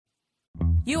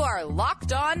You are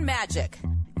Locked On Magic,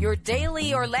 your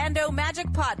daily Orlando Magic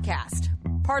podcast,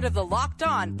 part of the Locked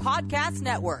On Podcast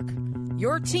Network,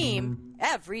 your team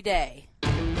every day.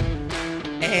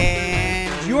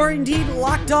 And you're indeed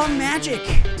Locked On Magic.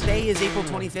 Today is April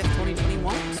 25th,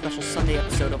 2021, a special Sunday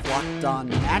episode of Locked On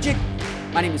Magic.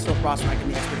 My name is Philip Rossman.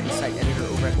 I'm the expert insight editor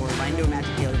over at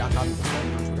OrlandoMagicDaily.com. You can follow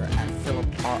me on Twitter at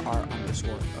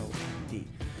PhilipRR_OD.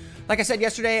 Like I said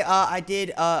yesterday, I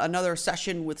did another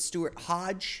session with Stuart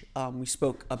Hodge. We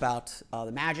spoke about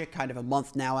the Magic kind of a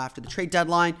month now after the trade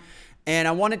deadline, and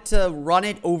I wanted to run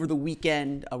it over the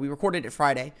weekend. We recorded it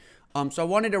Friday, so I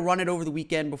wanted to run it over the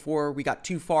weekend before we got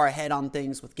too far ahead on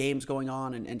things with games going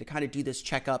on and to kind of do this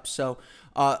checkup. So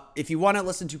if you want to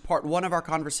listen to part one of our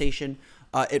conversation,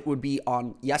 it would be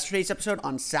on yesterday's episode.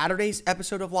 On Saturday's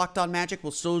episode of Locked On Magic,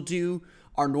 we'll still do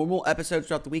our normal episodes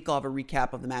throughout the week. I'll have a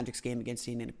recap of the Magic's game against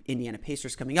the Indiana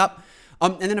Pacers coming up.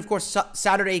 And then, of course,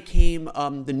 Saturday came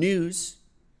the news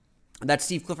that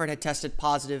Steve Clifford had tested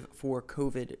positive for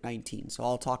COVID-19. So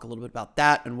I'll talk a little bit about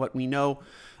that and what we know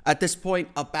at this point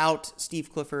about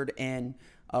Steve Clifford and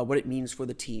what it means for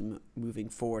the team moving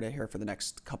forward here for the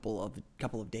next couple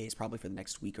of days, probably for the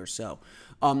next week or so.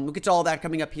 We'll get to all that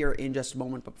coming up here in just a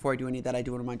moment. But before I do any of that, I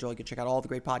do want to remind you all you can check out all the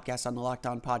great podcasts on the Locked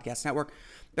On Podcast Network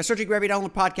by searching wherever you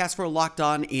download podcasts for Locked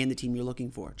On and the team you're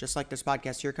looking for. Just like this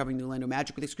podcast here covering the Orlando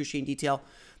Magic with excruciating detail,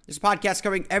 there's a podcast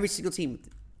covering every single team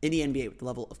in the NBA with the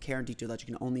level of care and detail that you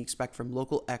can only expect from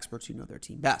local experts who know their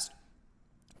team best.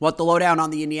 Want the lowdown on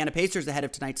the Indiana Pacers ahead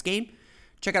of tonight's game?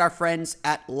 Check out our friends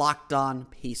at Locked On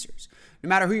Pacers. No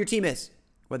matter who your team is,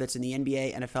 whether it's in the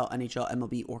NBA, NFL, NHL,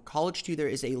 MLB, or college too, there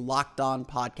is a Locked On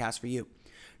podcast for you.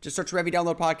 Just search wherever you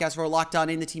download podcasts for Locked On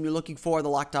and the team you're looking for, the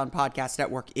Locked On Podcast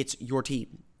Network. It's your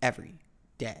team every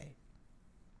day.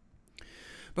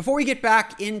 Before we get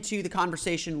back into the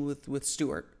conversation with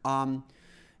Stuart,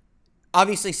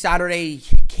 obviously Saturday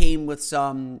came with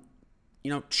some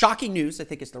shocking news, I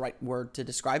think is the right word to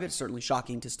describe it. It's certainly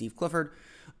shocking to Steve Clifford.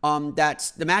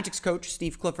 That the Magic's coach,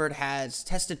 Steve Clifford, has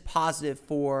tested positive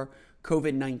for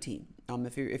COVID-19.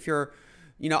 If you're,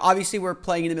 obviously we're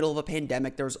playing in the middle of a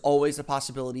pandemic. There's always a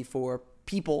possibility for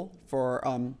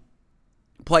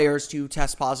players to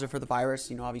test positive for the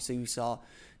virus. Obviously we saw,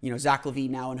 Zach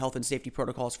LaVine now in health and safety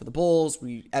protocols for the Bulls.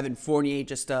 Evan Fournier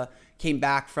just came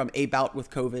back from a bout with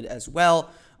COVID as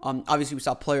well. Obviously, we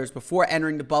saw players before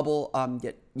entering the bubble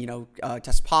get,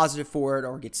 test positive for it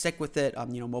or get sick with it.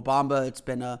 Mo Bamba, it's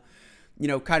been a,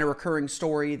 kind of recurring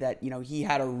story that, he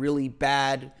had a really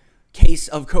bad case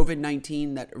of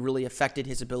COVID-19 that really affected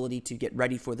his ability to get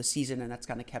ready for the season, and that's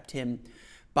kind of kept him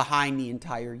behind the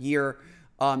entire year.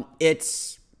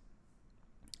 This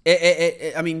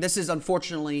is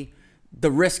unfortunately the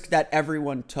risk that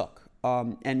everyone took.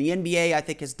 And the NBA, I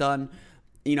think, has done,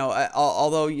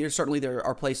 although certainly there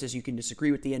are places you can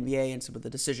disagree with the NBA and some of the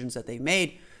decisions that they've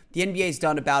made, the NBA's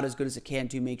done about as good as it can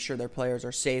to make sure their players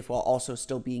are safe while also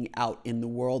still being out in the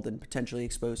world and potentially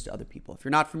exposed to other people. If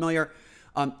you're not familiar,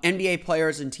 NBA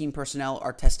players and team personnel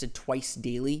are tested twice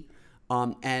daily,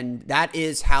 and that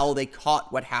is how they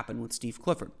caught what happened with Steve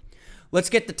Clifford. Let's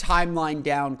get the timeline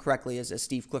down correctly as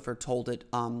Steve Clifford told it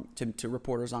to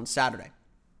reporters on Saturday.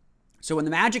 So when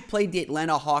the Magic played the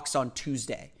Atlanta Hawks on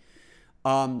Tuesday,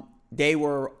 everyone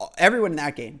in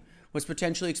that game was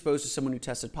potentially exposed to someone who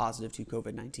tested positive to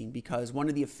COVID-19 because one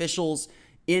of the officials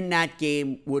in that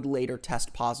game would later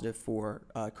test positive for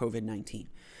COVID-19.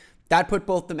 That put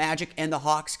both the Magic and the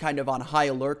Hawks kind of on high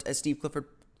alert, as Steve Clifford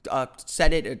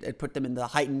said it. It put them in the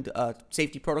heightened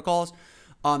safety protocols.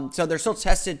 So they're still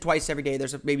tested twice every day.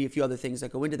 There's maybe a few other things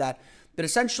that go into that. But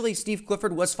essentially, Steve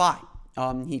Clifford was fine.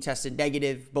 He tested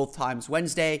negative both times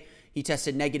Wednesday. He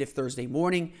tested negative Thursday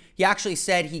morning. He actually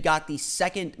said he got the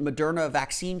second Moderna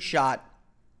vaccine shot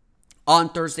on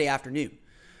Thursday afternoon.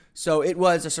 So it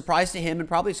was a surprise to him and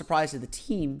probably a surprise to the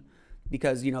team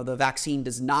because, the vaccine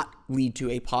does not lead to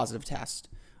a positive test.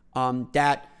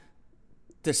 That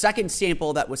the second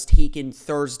sample that was taken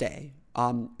Thursday,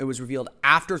 it was revealed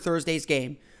after Thursday's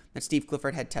game that Steve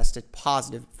Clifford had tested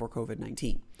positive for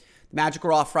COVID-19. The Magic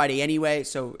were off Friday anyway,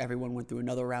 so everyone went through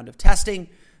another round of testing.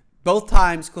 Both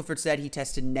times, Clifford said he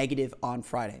tested negative on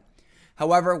Friday.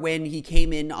 However, when he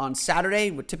came in on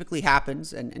Saturday, what typically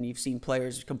happens, and you've seen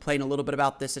players complain a little bit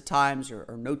about this at times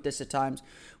or note this at times,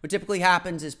 what typically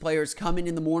happens is players come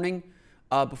in the morning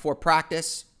before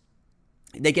practice,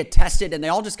 they get tested, and they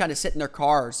all just kind of sit in their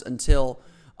cars until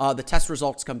the test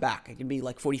results come back. It can be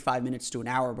like 45 minutes to an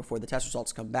hour before the test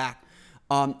results come back.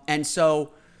 And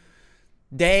so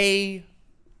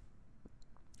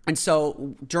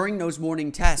during those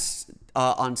morning tests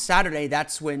on Saturday,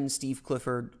 that's when Steve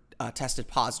Clifford tested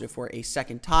positive for a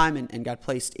second time and got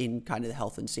placed in kind of the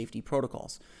health and safety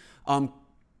protocols.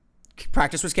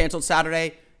 Practice was canceled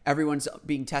Saturday. Everyone's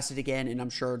being tested again, and I'm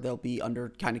sure they'll be under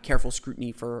kind of careful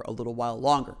scrutiny for a little while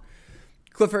longer.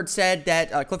 Clifford said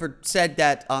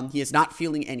that he is not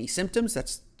feeling any symptoms.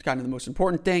 That's kind of the most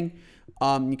important thing,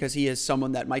 because he is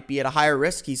someone that might be at a higher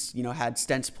risk. He's had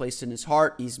stents placed in his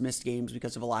heart. He's missed games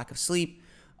because of a lack of sleep.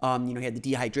 He had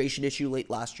the dehydration issue late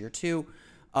last year too.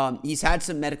 He's had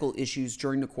some medical issues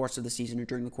during the course of the season or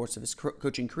during the course of his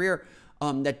coaching career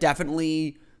that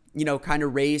definitely kind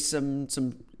of raised some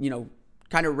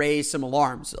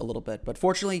alarms a little bit. But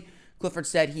fortunately, Clifford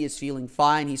said he is feeling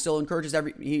fine. He still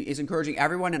is encouraging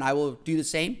everyone, and I will do the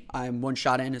same. I'm one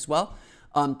shot in as well,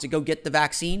 to go get the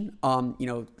vaccine. From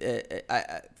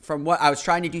what I was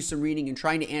trying to do some reading and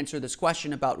trying to answer this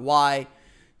question about why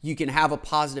you can have a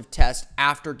positive test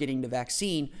after getting the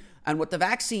vaccine. And what the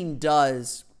vaccine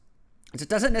does is it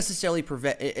doesn't necessarily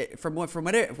prevent, from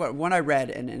what I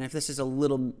read, and if this is a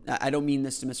little, I don't mean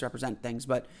this to misrepresent things,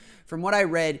 but from what I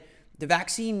read, the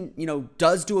vaccine,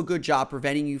 does do a good job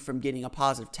preventing you from getting a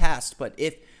positive test. But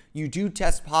if you do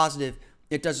test positive,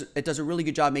 it does a really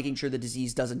good job making sure the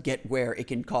disease doesn't get where it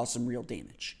can cause some real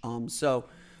damage. I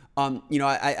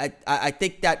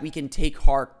think that we can take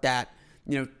heart that,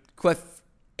 Cliff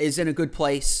is in a good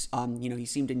place. He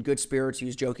seemed in good spirits. He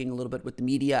was joking a little bit with the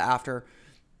media after,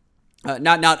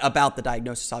 not about the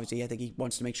diagnosis, obviously. I think he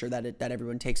wants to make sure that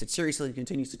everyone takes it seriously and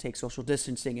continues to take social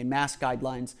distancing and mask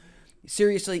guidelines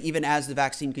seriously, even as the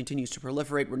vaccine continues to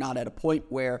proliferate. We're not at a point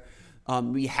where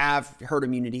we have herd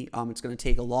immunity. It's going to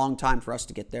take a long time for us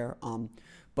to get there,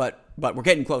 but we're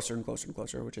getting closer and closer and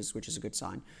closer, which is a good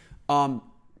sign. But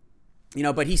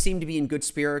he seemed to be in good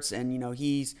spirits, and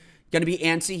he's going to be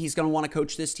antsy. He's going to want to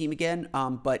coach this team again,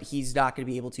 but he's not going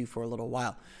to be able to for a little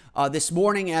while. This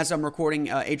morning, as I'm recording,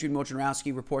 Adrian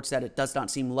Wojnarowski reports that it does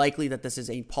not seem likely that this is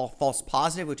a false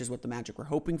positive, which is what the Magic were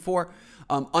hoping for.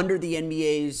 Under the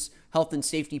NBA's health and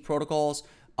safety protocols,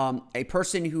 a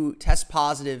person who tests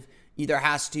positive either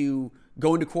has to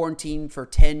go into quarantine for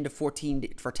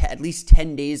at least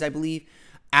 10 days, I believe,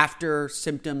 after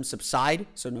symptoms subside.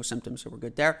 So no symptoms, so we're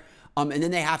good there. And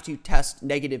then they have to test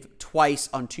negative twice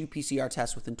on 2 PCR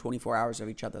tests within 24 hours of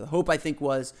each other. The hope, I think,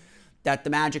 was that the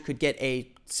Magic could get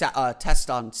a test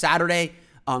on Saturday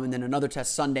and then another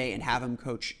test Sunday and have him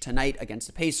coach tonight against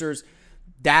the Pacers.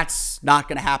 That's not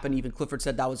going to happen. Even Clifford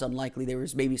said that was unlikely. There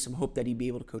was maybe some hope that he'd be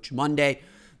able to coach Monday.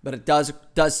 But it does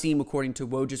seem, according to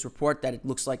Woj's report, that it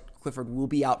looks like Clifford will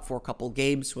be out for a couple of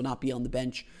games, will not be on the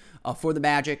bench for the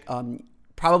Magic.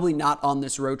 Probably not on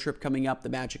this road trip coming up. The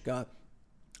Magic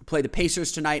play the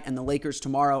Pacers tonight and the Lakers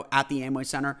tomorrow at the Amway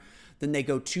Center. Then they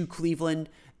go to Cleveland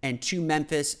and to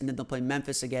Memphis, and then they'll play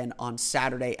Memphis again on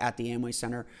Saturday at the Amway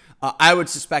Center. I would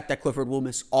suspect that Clifford will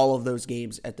miss all of those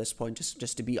games at this point,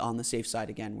 just to be on the safe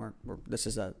side again. Where this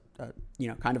is a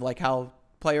kind of like how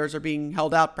players are being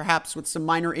held out, perhaps with some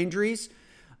minor injuries.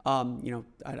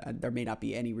 There may not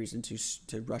be any reason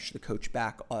to rush the coach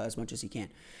back as much as he can.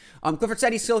 Clifford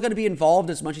said he's still going to be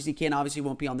involved as much as he can. Obviously,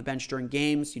 won't be on the bench during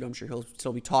games. I'm sure he'll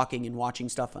still be talking and watching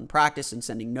stuff on practice and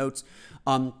sending notes.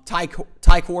 Ty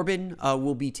Corbin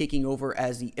will be taking over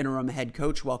as the interim head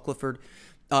coach while Clifford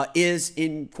is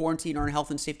in quarantine or in health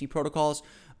and safety protocols.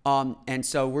 And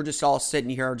so we're just all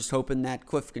sitting here just hoping that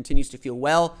Cliff continues to feel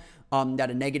well, that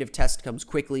a negative test comes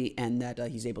quickly, and that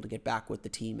he's able to get back with the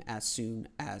team as soon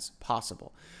as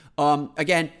possible.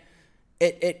 Again,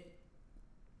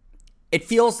 it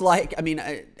feels like,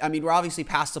 we're obviously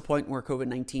past the point where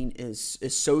COVID-19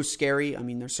 is so scary.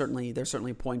 There's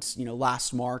certainly points,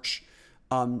 last March,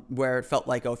 where it felt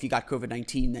like, if you got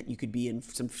COVID-19, that you could be in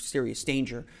some serious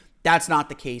danger. That's not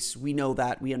the case. We know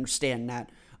that. We understand that.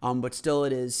 But still,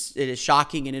 it is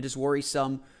shocking and it is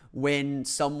worrisome when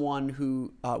someone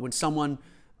who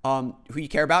you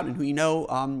care about and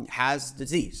who has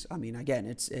disease. Again,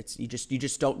 it's you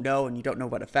just don't know, and you don't know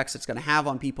what effects it's going to have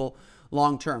on people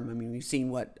long term. We've seen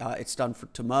what it's done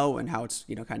to Mo, and how it's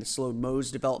kind of slowed Mo's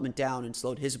development down and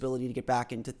slowed his ability to get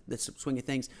back into the swing of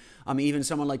things. Even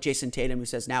someone like Jason Tatum, who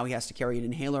says now he has to carry an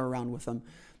inhaler around with him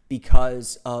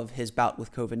because of his bout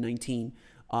with COVID-19.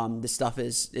 This stuff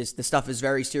is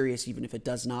very serious, even if it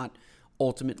does not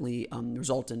ultimately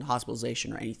result in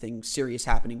hospitalization or anything serious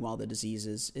happening while the disease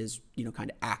is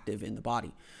kind of active in the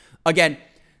body. Again,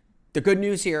 the good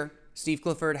news here, Steve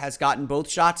Clifford has gotten both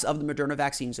shots of the Moderna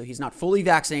vaccine, so he's not fully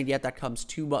vaccinated yet. That comes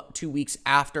 2 weeks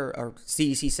after, or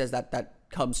CDC says that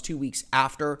comes 2 weeks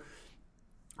after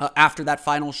that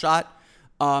final shot.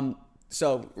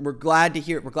 So we're glad to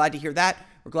hear that.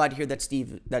 We're glad to hear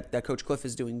that Coach Cliff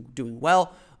is doing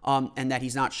well. and that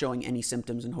he's not showing any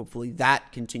symptoms, and hopefully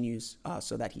that continues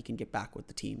so that he can get back with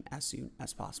the team as soon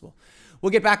as possible.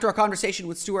 We'll get back to our conversation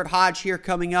with Stuart Hodge here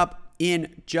coming up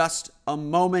in just a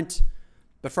moment.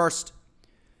 But first,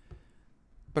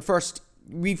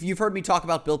 you've heard me talk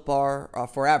about Built Bar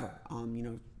forever.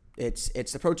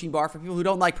 It's the protein bar for people who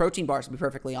don't like protein bars, to be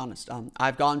perfectly honest.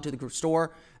 I've gone to the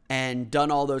store and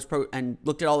done all those and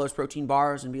looked at all those protein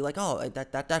bars and be like, oh,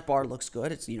 that bar looks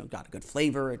good. It's got a good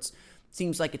flavor. It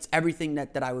seems like it's everything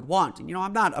that I would want. And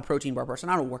I'm not a protein bar person.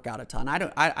 I don't work out a ton.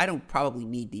 I don't probably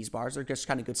need these bars. They're just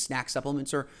kind of good snack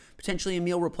supplements or potentially a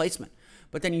meal replacement.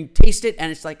 But then you taste it and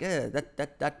it's like,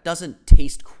 that doesn't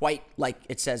taste quite like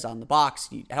it says on the box.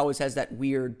 It always has that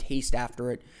weird taste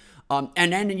after it.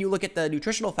 And then you look at the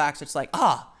nutritional facts, it's like,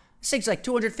 this thing's like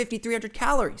 250, 300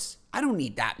 calories. I don't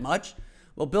need that much.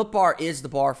 Well, Built Bar is the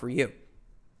bar for you.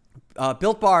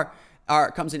 Built Bar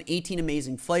comes in 18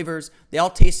 amazing flavors. They all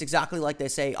taste exactly like they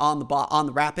say on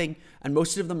the wrapping, and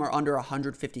most of them are under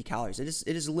 150 calories. It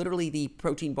is literally the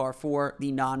protein bar for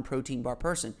the non-protein bar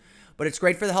person. But it's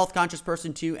great for the health-conscious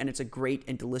person too, and it's a great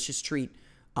and delicious treat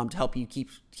to help you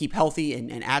keep healthy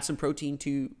and add some protein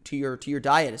to your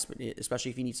diet,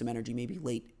 especially if you need some energy maybe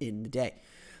late in the day.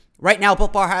 Right now,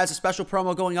 Built Bar has a special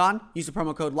promo going on. Use the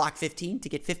promo code LOCK15 to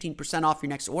get 15% off your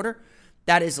next order.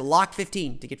 That is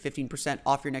LOCK15 to get 15%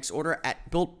 off your next order at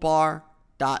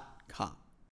BuiltBar.com.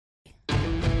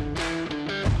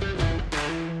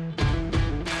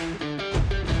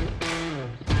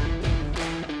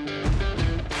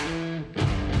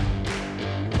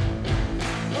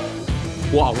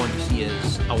 What I want to see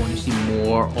is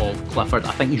more of Clifford.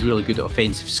 I think he's really good at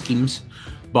offensive schemes,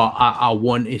 but I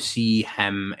want to see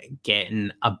him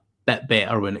getting a bit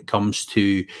better when it comes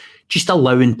to just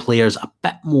allowing players a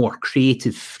bit more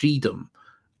creative freedom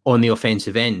on the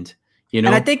offensive end. And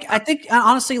I think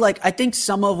honestly, I think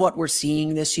some of what we're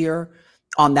seeing this year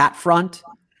on that front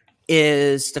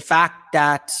is the fact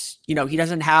that he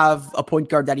doesn't have a point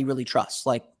guard that he really trusts.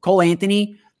 Like Cole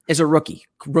Anthony is a rookie.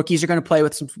 Rookies are going to play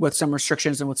with some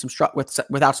restrictions and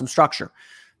without some structure.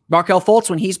 Markelle Fultz,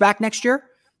 when he's back next year,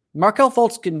 Markelle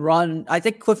Fultz can run. I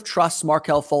think Cliff trusts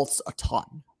Markelle Fultz a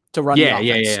ton to run the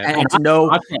offense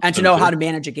and to know how to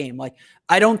manage a game. Like,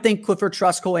 I don't think Clifford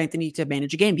trusts Cole Anthony to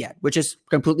manage a game yet, which is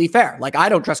completely fair. Like, I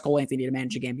don't trust Cole Anthony to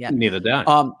manage a game yet. Neither do I.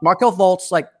 Markelle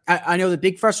Fultz, I know the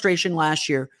big frustration last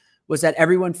year was that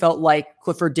everyone felt like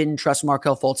Clifford didn't trust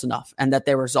Markelle Fultz enough and that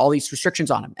there was all these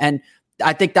restrictions on him. And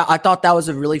I thought that was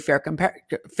a really fair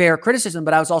criticism,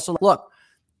 but I was also like, look,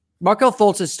 Markelle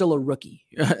Fultz is still a rookie,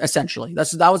 essentially.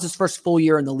 That was his first full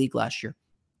year in the league last year.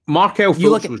 Markelle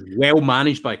Fultz was well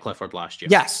managed by Clifford last year.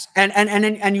 Yes,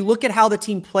 and you look at how the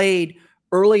team played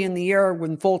early in the year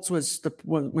when Fultz was the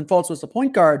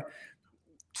point guard.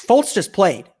 Fultz just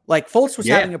played. Like, Fultz was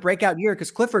having a breakout year because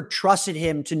Clifford trusted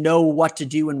him to know what to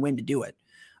do and when to do it.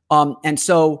 And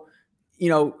so,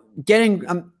 getting.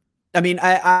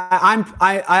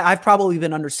 I've probably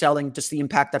been underselling just the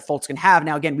impact that Fultz can have.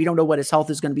 Now, again, we don't know what his health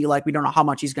is going to be like. We don't know how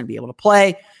much he's going to be able to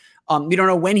play. We don't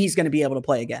know when he's going to be able to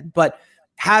play again. But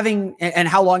having and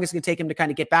how long it's going to take him to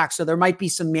kind of get back. So there might be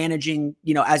some managing,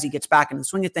 as he gets back in the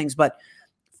swing of things. But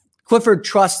Clifford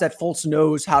trusts that Fultz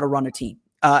knows how to run a team,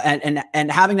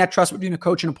 and having that trust between a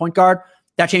coach and a point guard,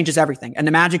 that changes everything. And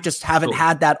the Magic just haven't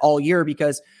had that all year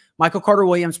because Michael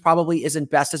Carter-Williams probably isn't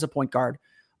best as a point guard.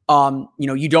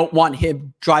 You don't want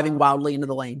him driving wildly into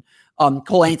the lane.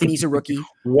 Cole Anthony's a rookie.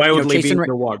 Wildly being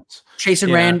the words.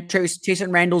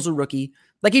 Chasson Randall's a rookie.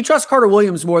 Like, he trusts Carter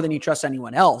Williams more than he trusts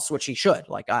anyone else, which he should.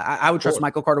 Like, I would trust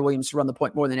Michael Carter Williams to run the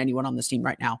point more than anyone on this team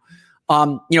right now.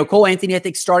 Cole Anthony, I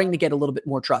think, starting to get a little bit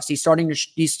more trust. He's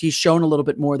shown a little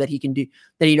bit more that he can do,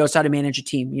 that he knows how to manage a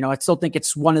team. I still think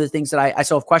it's one of the things that I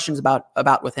still have questions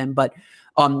about with him, but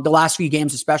the last few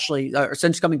games, especially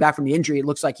since coming back from the injury, it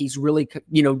looks like he's really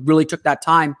took that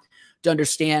time to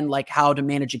understand like how to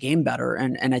manage a game better.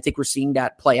 And I think we're seeing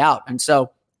that play out. And so,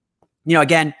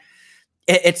 again,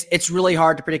 it's really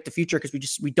hard to predict the future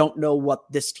because we don't know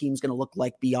what this team's going to look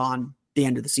like beyond the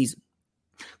end of the season.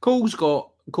 Cole's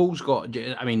got,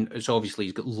 it's obviously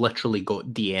he's literally got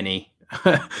DNA,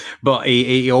 but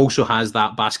he also has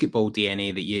that basketball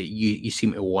DNA that you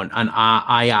seem to want. And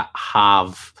I've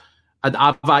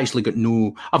actually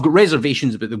I've got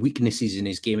reservations about the weaknesses in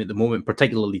his game at the moment,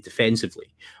 particularly defensively.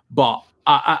 But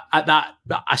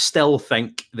I still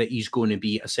think that he's going to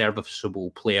be a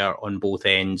serviceable player on both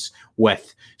ends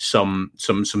with some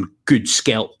good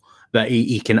skill that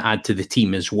he can add to the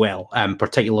team as well,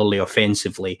 particularly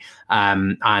offensively.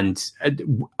 And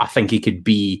I think he could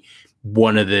be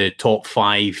one of the top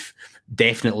five,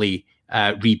 definitely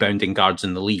rebounding guards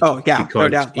in the league. Oh yeah, no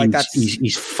doubt. Like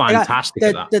he's fantastic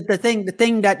at that. The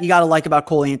thing that you got to like about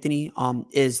Cole Anthony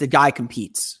is the guy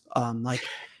competes.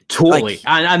 Totally.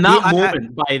 And that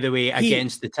moment, by the way,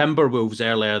 against the Timberwolves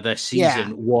earlier this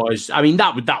season was, I mean,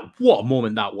 what a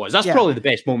moment that was. That's probably the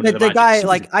best moment of the guy, season.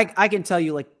 like, I can tell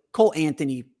you, like, Cole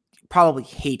Anthony probably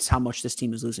hates how much this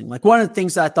team is losing. Like, one of the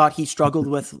things that I thought he struggled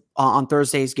with in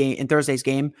Thursday's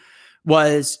game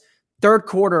was third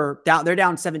quarter, they're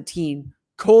down 17.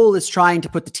 Cole is trying to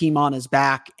put the team on his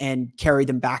back and carry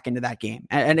them back into that game.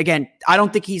 And again, I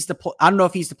don't know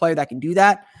if he's the player that can do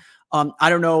that. I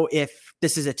don't know if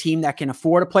this is a team that can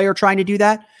afford a player trying to do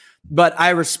that, but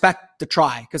I respect the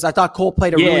try because I thought Cole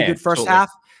played a really good first half.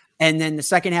 And then the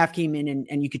second half came in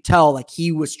and you could tell like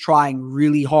he was trying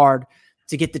really hard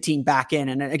to get the team back in.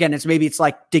 And again, it's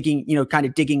like digging, kind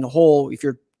of digging a hole. If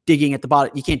you're digging at the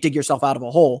bottom, you can't dig yourself out of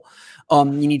a hole. You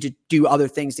need to do other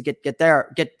things to get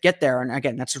there. And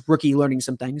again, that's a rookie learning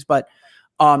some things, but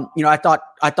I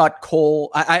thought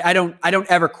Cole, I don't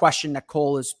ever question that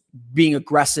Cole is being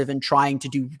aggressive and trying to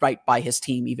do right by his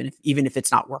team, even if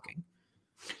it's not working.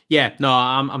 Yeah, no,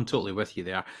 I'm totally with you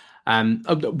there.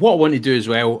 What I want to do as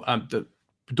well,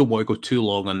 don't want to go too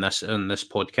long on this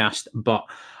podcast, but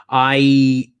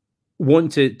I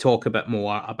want to talk a bit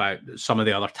more about some of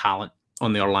the other talent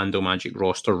on the Orlando Magic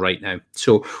roster right now.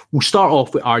 So we'll start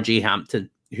off with RJ Hampton,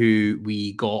 who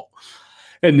we got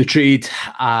in the trade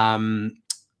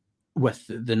with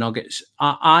the Nuggets.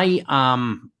 I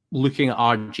am looking at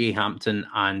RJ Hampton,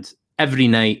 and every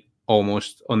night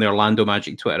almost on the Orlando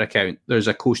Magic Twitter account, there's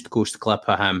a coast-to-coast clip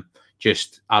of him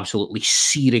just absolutely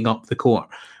searing up the court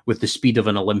with the speed of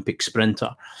an Olympic sprinter.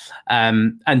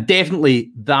 And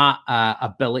definitely that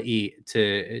ability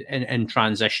to in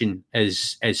transition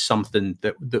is something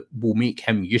that will make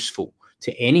him useful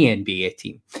to any NBA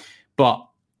team. But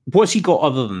what's he got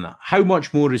other than that? How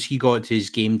much more has he got to his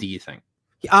game, do you think?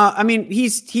 I mean,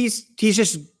 he's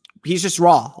just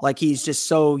raw. Like he's just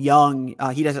so young.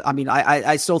 He doesn't. I mean,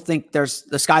 I still think the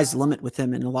sky's the limit with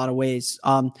him in a lot of ways.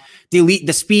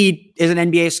 The speed is an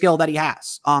NBA skill that he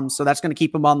has. So that's going to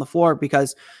keep him on the floor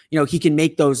because he can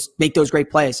make those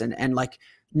great plays and like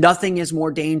nothing is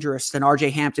more dangerous than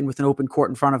RJ Hampton with an open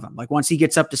court in front of him. Like once he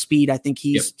gets up to speed, I think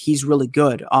he's really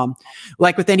good.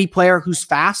 Like with any player who's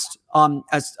fast,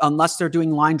 unless they're doing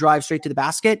line drive straight to the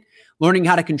basket, learning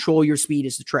how to control your speed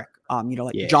is the trick.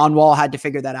 John Wall had to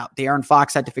figure that out. De'Aaron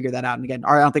Fox had to figure that out. And again,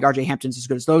 I don't think RJ Hampton's as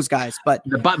good as those guys, but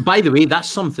by the way, that's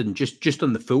something just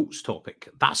on the Fultz topic.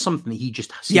 That's something that he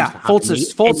just seems to have. Fultz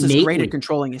is great at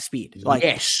controlling his speed. Like,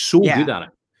 good at it.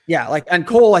 Yeah, like, and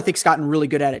Cole, I think, has gotten really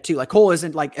good at it too. Like Cole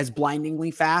isn't like as blindingly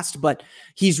fast, but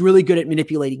he's really good at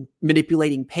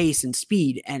manipulating pace and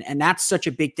speed, and that's such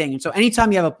a big thing. And so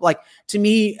anytime you have to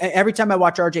me, every time I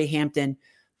watch RJ Hampton,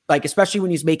 like especially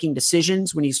when he's making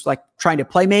decisions, when he's like trying to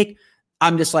play make,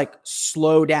 I'm just like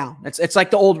slow down. It's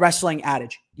like the old wrestling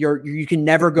adage: you can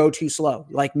never go too slow.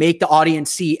 Like make the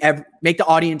audience see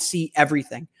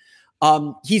everything.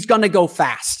 He's going to go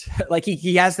fast. Like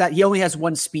he has that. He only has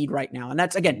one speed right now. And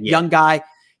that's, again, young guy.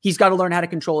 He's got to learn how to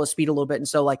control his speed a little bit. And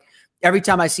so like every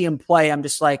time I see him play, I'm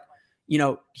just like,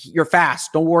 you're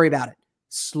fast. Don't worry about it.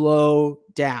 Slow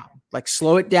down. Like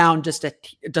slow it down just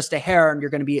a hair and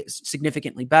you're going to be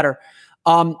significantly better.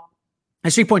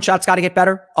 His 3-point shot's got to get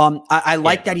better. I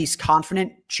like that he's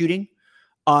confident shooting.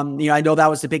 I know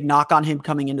that was the big knock on him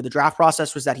coming into the draft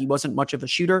process was that he wasn't much of a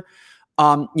shooter.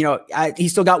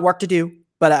 He's still got work to do,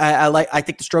 but I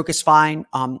think the stroke is fine.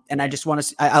 And I just want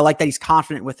to, I like that he's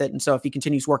confident with it. And so if he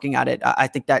continues working at it, I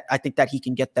think that he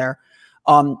can get there.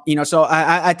 So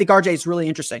I think RJ is really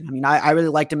interesting. I mean, I really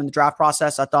liked him in the draft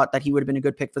process. I thought that he would have been a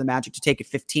good pick for the Magic to take at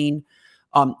 15.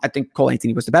 I think Cole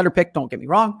Anthony was the better pick. Don't get me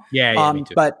wrong. Yeah, me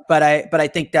too. But I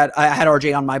think that I had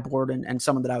RJ on my board and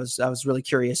someone that I was really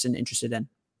curious and interested in.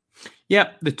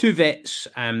 Yeah, the two vets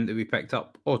that we picked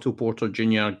up, Otto Porter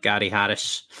Jr., Gary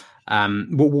Harris.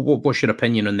 What's your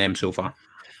opinion on them so far?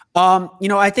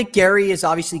 I think Gary is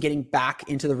obviously getting back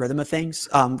into the rhythm of things.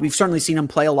 We've certainly seen him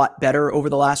play a lot better over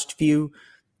the last few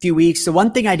weeks. The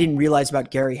one thing I didn't realize about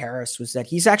Gary Harris was that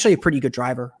he's actually a pretty good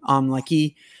driver. I've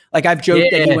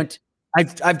joked that he went.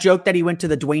 I've joked that he went to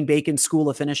the Dwayne Bacon School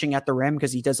of Finishing at the rim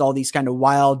because he does all these kind of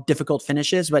wild, difficult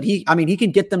finishes. But he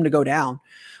can get them to go down.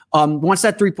 Once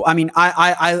that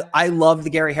I love the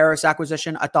Gary Harris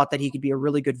acquisition. I thought that he could be a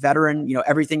really good veteran.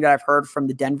 Everything that I've heard from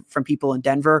from people in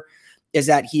Denver is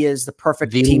that he is the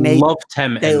perfect teammate. They loved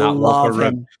him in that locker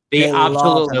room. They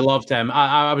absolutely loved him.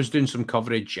 I was doing some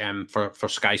coverage for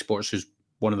Sky Sports, who's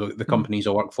one of the companies I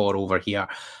work for over here.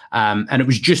 And it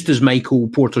was just as Michael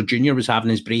Porter Jr. was having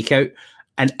his breakout.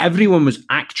 And everyone was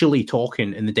actually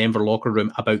talking in the Denver locker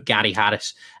room about Gary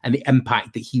Harris and the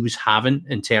impact that he was having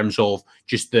in terms of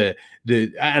just and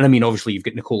I mean, obviously you've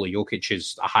got Nikola Jokic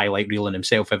as a highlight reel in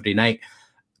himself every night,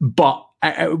 but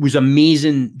it was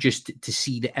amazing just to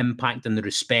see the impact and the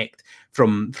respect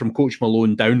from Coach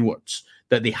Malone downwards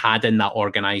that they had in that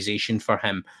organization for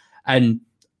him. And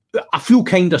I feel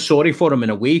kind of sorry for him in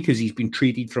a way because he's been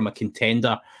traded from a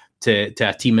contender to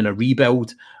a team in a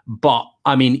rebuild. But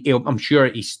I mean, I'm sure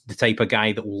he's the type of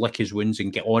guy that will lick his wounds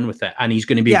and get on with it. And he's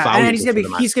going to be valuable. And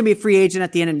he's going to be a free agent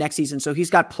at the end of next season. So he's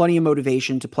got plenty of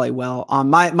motivation to play well.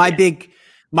 My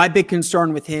big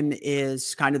concern with him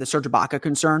is kind of the Serge Ibaka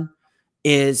concern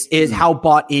is how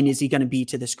bought in is he going to be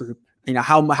to this group? You know,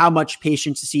 how much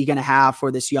patience is he going to have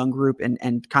for this young group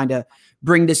and kind of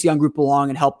bring this young group along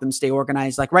and help them stay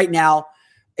organized? Like right now,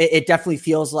 it definitely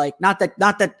feels like not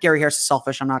that Gary Harris is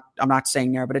selfish. I'm not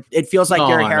saying there, but it feels like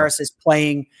Gary Harris is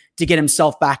playing to get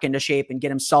himself back into shape and get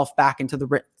himself back into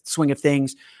the swing of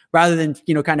things rather than,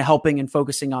 you know, kind of helping and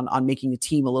focusing on making the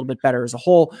team a little bit better as a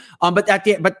whole. But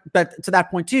to that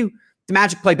point too, the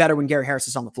Magic play better when Gary Harris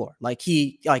is on the floor. I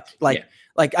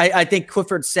think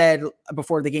Clifford said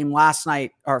before the game last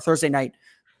night or Thursday night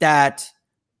that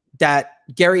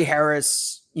Gary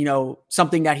Harris, you know,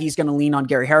 something that he's going to lean on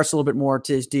Gary Harris a little bit more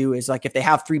to do is like, if they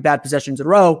have 3 bad possessions in a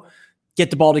row, get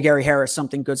the ball to Gary Harris,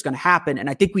 something good's going to happen. And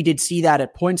I think we did see that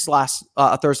at points last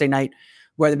Thursday night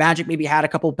where the Magic maybe had a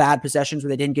couple bad possessions where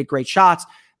they didn't get great shots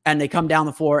and they come down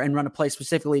the floor and run a play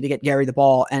specifically to get Gary the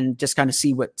ball and just kind of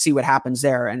see what happens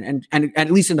there. And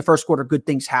at least in the first quarter, good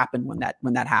things happen when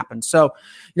that happens. So,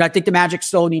 you know, I think the Magic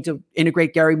still need to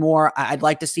integrate Gary more. I'd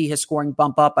like to see his scoring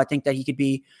bump up. I think that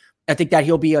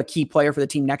he'll be a key player for the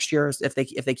team next year if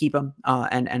they keep him.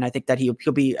 And I think that he'll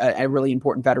be a really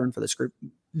important veteran for this group.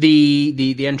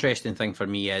 The interesting thing for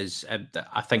me is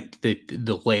I think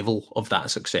the level of that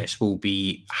success will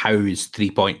be how his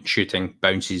 3-point shooting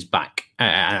bounces back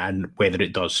and whether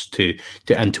it does to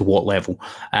into what level.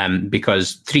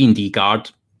 Because 3-and-D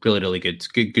guard, really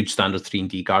good standard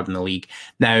 3-and-D guard in the league.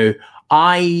 Now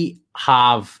I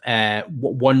have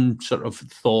one sort of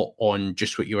thought on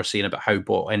just what you were saying about how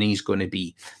bought in he's going to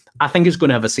be. I think it's going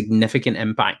to have a significant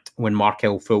impact when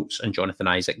Markelle Fultz and Jonathan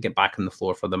Isaac get back on the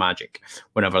floor for the Magic,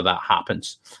 whenever that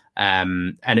happens.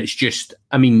 And it's just,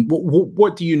 I mean,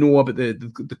 what do you know about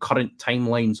the current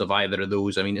timelines of either of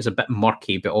those? I mean, it's a bit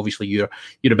murky, but obviously you're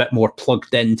a bit more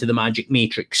plugged into the Magic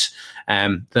matrix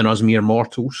than us mere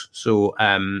mortals. So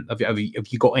have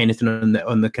you got anything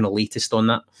on the kind of latest on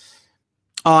that?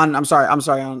 I'm sorry.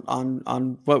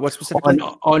 On what specifically?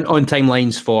 On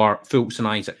timelines for Fultz and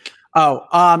Isaac.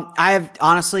 I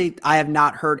have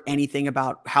not heard anything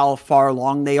about how far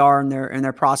along they are in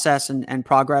their process and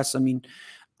progress. I mean,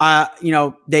 you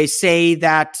know, they say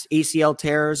that ACL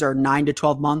tears are 9 to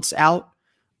 12 months out.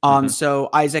 So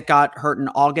Isaac got hurt in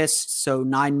August, so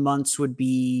 9 months would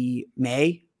be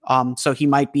May. So he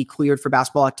might be cleared for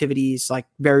basketball activities like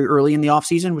very early in the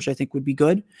offseason, which I think would be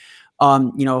good.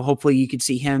 You know, hopefully you could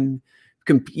see him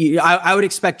compete. I would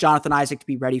expect Jonathan Isaac to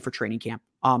be ready for training camp.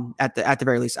 At the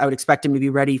very least, I would expect him to be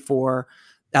ready for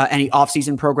any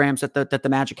offseason programs that the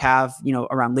Magic have, you know,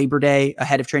 around Labor Day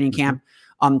ahead of training camp.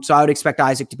 So I would expect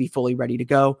Isaac to be fully ready to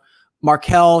go.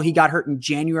 Markelle, he got hurt in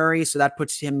January, so that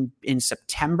puts him in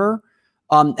September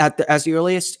as the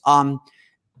earliest.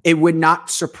 It would not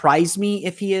surprise me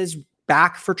if he is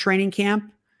back for training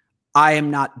camp. I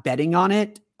am not betting on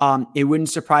it. It wouldn't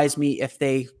surprise me if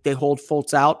they hold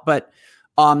Fultz out. But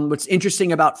what's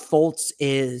interesting about Fultz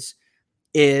is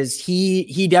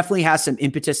he definitely has some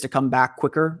impetus to come back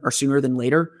quicker or sooner than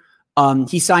later.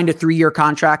 He signed a 3-year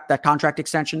contract, that contract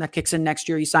extension that kicks in next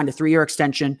year. He signed a 3-year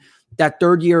extension. That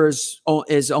third year is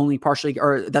only partially,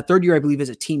 or that third year, I believe, is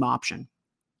a team option.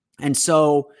 And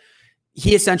so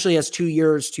he essentially has 2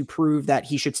 years to prove that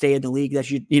he should stay in the league,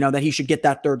 that he should get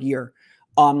that third year.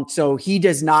 So he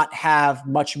does not have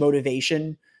much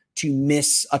motivation to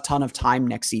miss a ton of time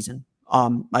next season.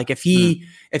 Like if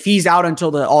he's out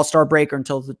until the All-Star break or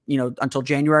until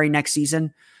January next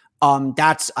season,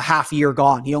 that's a half year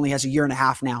gone. He only has a year and a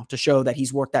half now to show that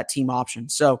he's worth that team option.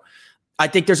 So I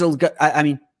think there's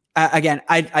I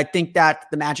think that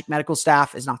the Magic medical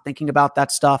staff is not thinking about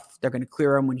that stuff. They're going to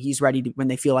clear him when he's ready when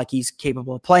they feel like he's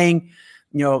capable of playing.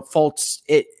 You know, Fultz,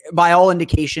 by all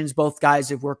indications, both guys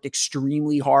have worked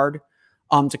extremely hard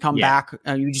to come back.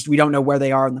 We don't know where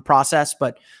they are in the process,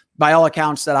 but by all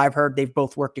accounts that I've heard, they've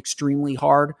both worked extremely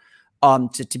hard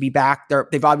to be back.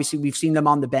 We've seen them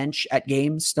on the bench at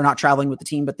games. They're not traveling with the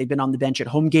team, but they've been on the bench at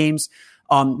home games.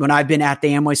 When I've been at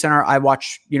the Amway Center, I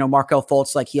watch, Markelle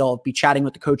Fultz, like he'll be chatting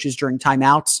with the coaches during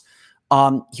timeouts.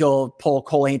 He'll pull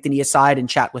Cole Anthony aside and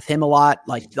chat with him a lot.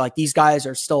 Like these guys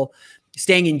are still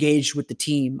staying engaged with the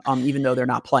team, even though they're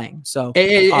not playing. So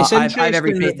I have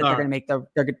every faith that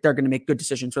they're going to make good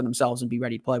decisions for themselves and be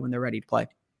ready to play when they're ready to play.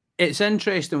 It's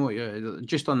interesting what you're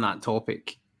just on that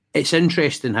topic. It's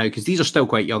interesting how, because these are still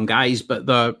quite young guys, but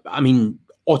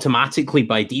automatically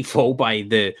by default, by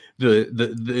the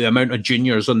amount of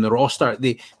juniors on the roster,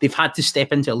 they've had to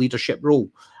step into a leadership role.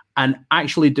 And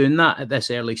actually doing that at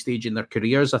this early stage in their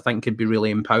careers, I think could be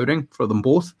really empowering for them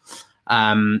both.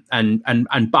 And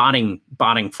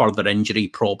barring further injury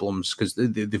problems, because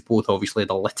they've both obviously had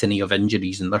a litany of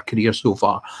injuries in their career so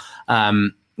far.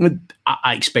 I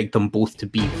expect them both to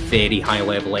be very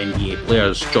high-level NBA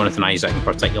players. Jonathan Isaac in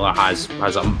particular has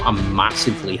a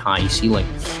massively high ceiling.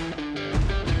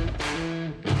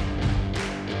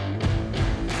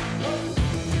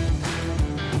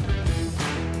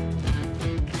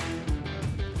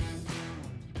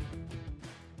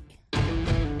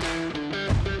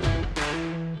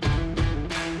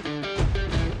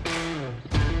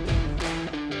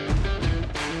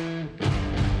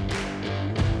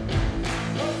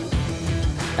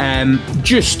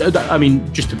 Just to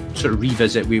sort of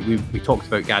revisit, we talked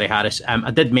about Gary Harris.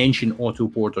 I did mention Otto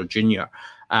Porter Jr.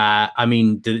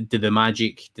 Did the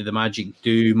Magic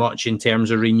do much in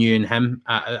terms of renewing him?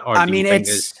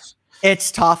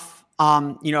 It's tough.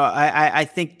 I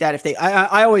think that if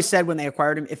I always said when they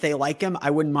acquired him, if they like him,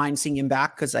 I wouldn't mind seeing him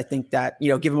back, because I think that,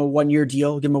 give him a 1-year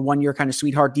deal, give him a 1-year kind of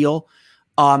sweetheart deal.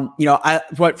 From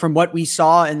what we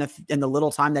saw in the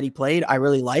little time that he played, I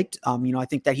really liked. I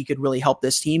think that he could really help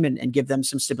this team and give them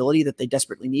some stability that they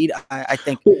desperately need. I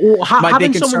think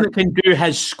having someone that can do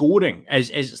his scoring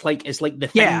is like the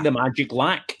thing the Magic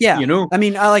lack. Yeah,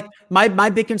 my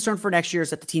big concern for next year is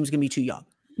that the team's gonna be too young.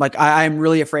 Like I'm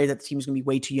really afraid that the team's gonna be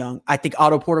way too young. I think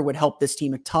Otto Porter would help this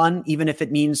team a ton, even if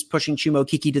it means pushing Chuma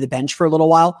Okeke to the bench for a little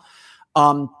while.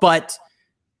 But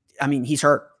he's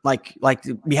hurt. Like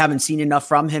we haven't seen enough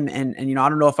from him. And I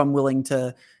don't know if I'm willing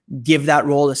to give that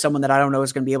role to someone that I don't know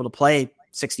is going to be able to play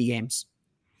 60 games.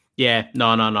 Yeah, no.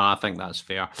 I think that's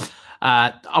fair.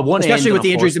 Especially with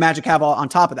the injuries the Magic have on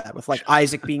top of that, with like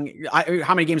Isaac being,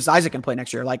 how many games is Isaac going to play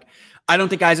next year? Like, I don't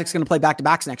think Isaac's going to play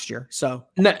back-to-backs next year. So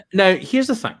now here's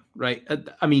the thing, right?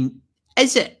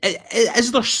 Is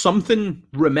there something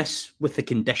remiss with the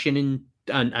conditioning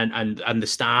and the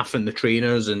staff and the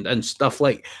trainers and stuff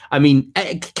like?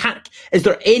 Is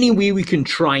there any way we can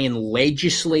try and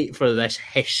legislate for this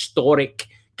historic,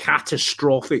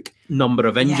 catastrophic number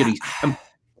of injuries? Yeah.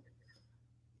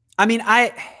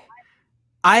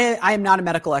 I am not a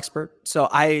medical expert, so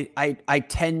I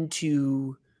tend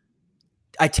not.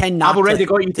 I've already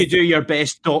got you to do your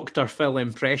best Dr. Phil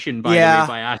impression, by the way,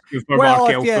 by asking for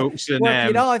Markel Fultz and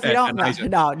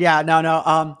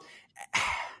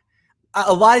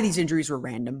a lot of these injuries were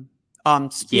random.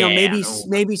 Maybe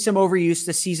some overuse.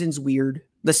 The season's weird.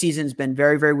 The season's been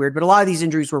very, very weird, but a lot of these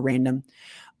injuries were random.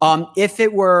 If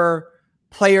it were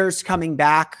players coming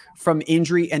back from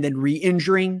injury and then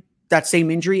re-injuring that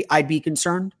same injury, I'd be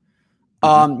concerned.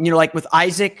 Like with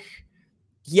Isaac,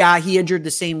 he injured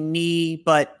the same knee,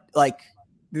 but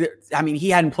he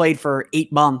hadn't played for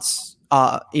 8 months.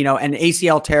 And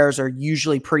ACL tears are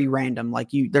usually pretty random. Like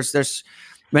there's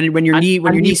when your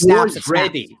knee snaps, it's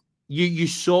ready. You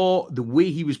saw the way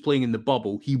he was playing in the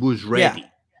bubble. He was ready.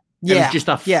 It was just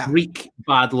a freak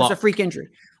bad luck. It's a freak injury.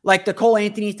 Like the Cole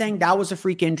Anthony thing, that was a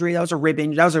freak injury. That was a rib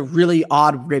injury. That was a really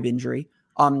odd rib injury.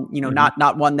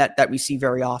 Not one that we see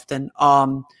very often.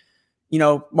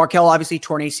 Markel obviously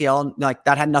torn ACL, like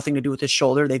that had nothing to do with his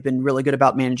shoulder. They've been really good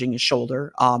about managing his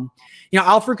shoulder. Al-Farouq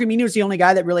Aminu is the only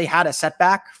guy that really had a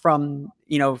setback from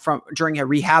during a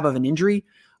rehab of an injury.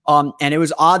 And it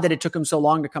was odd that it took him so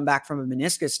long to come back from a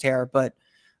meniscus tear. But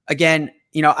again,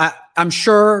 I'm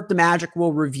sure the Magic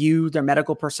will review their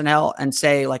medical personnel and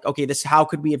say like, okay, how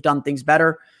could we have done things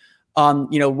better?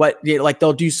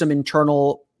 They'll do some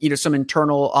internal,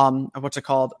 what's it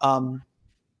called?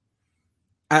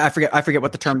 I forget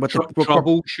what the term,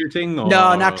 troubleshooting?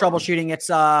 No, not troubleshooting.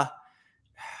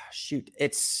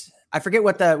 It's, I forget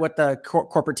what the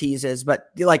corporate tease is, but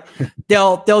like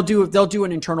they'll do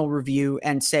an internal review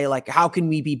and say like, how can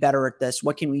we be better at this?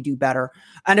 What can we do better?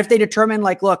 And if they determine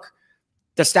like, look,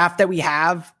 the staff that we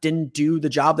have didn't do the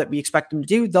job that we expect them to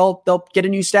do, they'll get a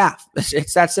new staff.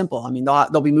 It's that simple.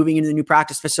 They'll be moving into the new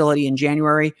practice facility in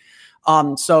January.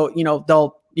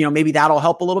 They'll maybe that'll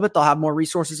help a little bit. They'll have more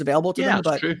resources available to them.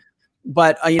 But true.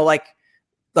 But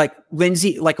like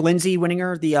Lindsay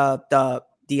Winninger,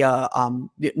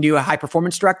 the new high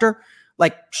performance director,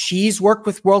 like she's worked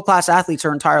with world-class athletes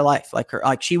her entire life.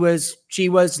 She was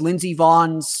Lindsey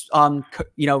Vaughn's,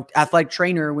 athletic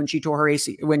trainer when she tore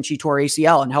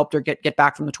ACL and helped her get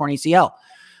back from the torn ACL.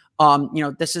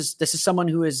 This is someone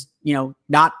who is,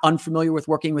 not unfamiliar with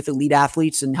working with elite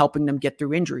athletes and helping them get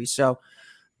through injuries. So,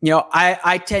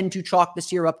 I tend to chalk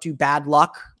this year up to bad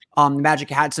luck. The Magic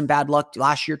had some bad luck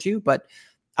last year too, but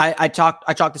I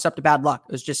chalk this up to bad luck.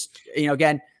 It was just,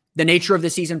 again, the nature of the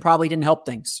season probably didn't help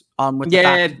things with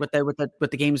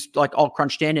the games like all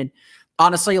crunched in. And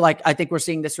honestly, like I think we're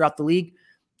seeing this throughout the league.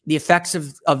 The effects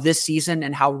of this season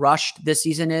and how rushed this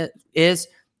season is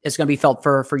going to be felt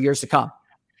for years to come.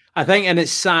 I think, and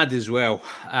it's sad as well,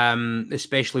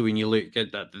 especially when you look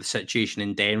at the situation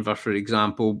in Denver, for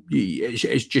example.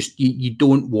 It's just you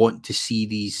don't want to see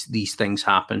these things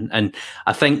happen, and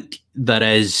I think there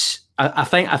is. I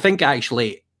think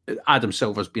actually Adam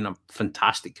Silver's been a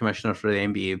fantastic commissioner for the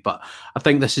NBA, but I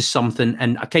think this is something,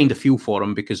 and I kind of feel for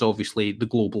him because obviously the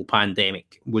global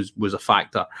pandemic was a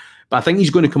factor, but I think he's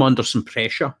going to come under some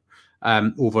pressure.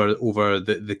 Over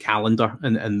the calendar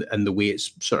and the way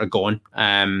it's sort of gone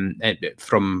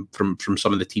from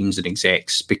some of the teams and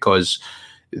execs, because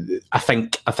I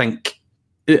think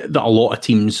that a lot of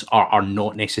teams are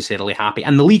not necessarily happy,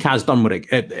 and the league has done what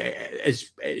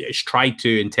it's tried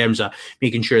to in terms of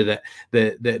making sure that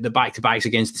the back-to-backs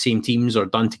against the same teams are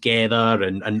done together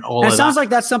and all. And it sounds like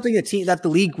that's something that the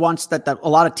league wants. That a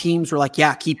lot of teams were like,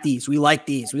 yeah, keep these. We like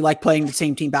these. We like playing the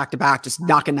same team back-to-back, just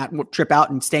knocking that trip out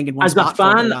and staying in one spot. As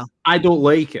a fan, I don't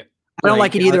like it. I don't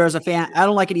like it either as a fan. I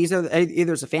don't like it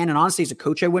either as a fan, and honestly, as a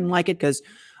coach, I wouldn't like it because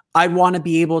I'd want to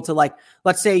be able to, like,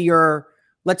 let's say you're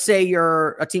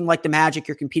a team like the Magic,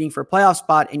 you're competing for a playoff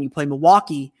spot and you play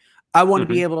Milwaukee. I want to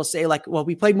be able to say, like, well,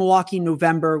 we played Milwaukee in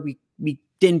November. We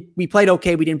played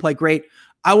okay. We didn't play great.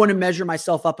 I want to measure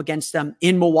myself up against them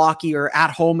in Milwaukee or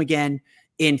at home again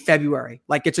in February.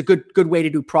 Like, it's a good way to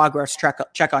do progress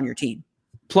check on your team.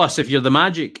 Plus, if you're the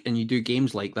Magic and you do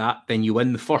games like that, then you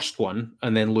win the first one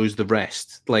and then lose the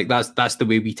rest. Like that's the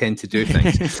way we tend to do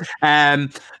things.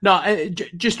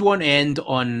 Just want to end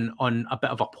on a bit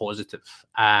of a positive,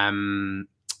 and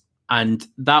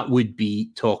that would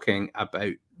be talking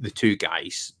about the two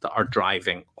guys that are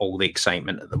driving all the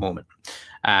excitement at the moment.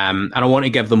 And I want to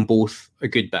give them both a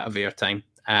good bit of airtime.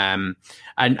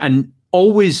 And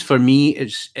always for me,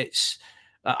 it's.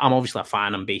 I'm obviously a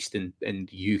fan. I'm based in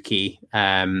the UK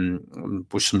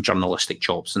with some journalistic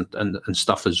chops and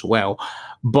stuff as well.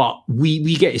 But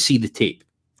we get to see the tape.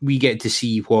 We get to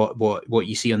see what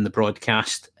you see on the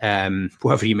broadcast.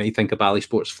 Whatever you might think of Bally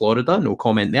Sports Florida, no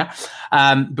comment there.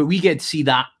 But we get to see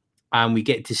that, and we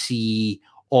get to see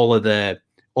all of the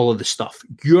stuff.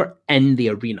 You're in the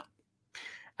arena,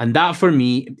 and that for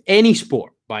me, any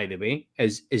sport, by the way,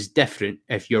 is different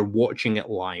if you're watching it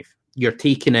live. You're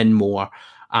taking in more.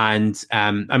 And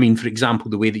I mean, for example,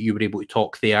 the way that you were able to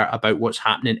talk there about what's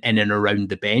happening in and around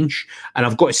the bench. And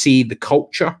I've got to say, the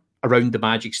culture around the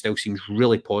Magic still seems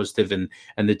really positive, and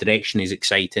the direction is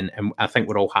exciting. And I think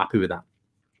we're all happy with that.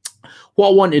 What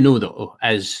I want to know, though,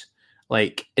 is,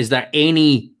 like, is there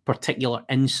any particular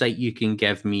insight you can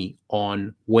give me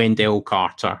on Wendell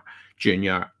Carter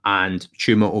Jr. and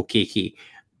Chuma Okeke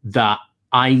that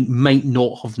I might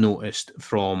not have noticed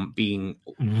from being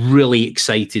really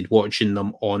excited watching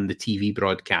them on the TV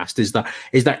broadcast? Is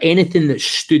there anything that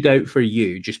stood out for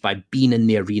you just by being in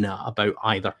the arena about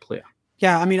either player?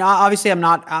 Yeah, I mean, obviously, I'm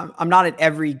not at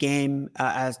every game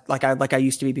as like I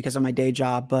used to be because of my day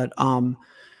job, but so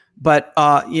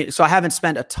I haven't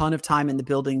spent a ton of time in the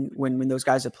building when those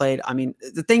guys have played. I mean,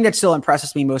 the thing that still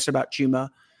impresses me most about Chuma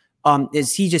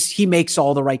is he makes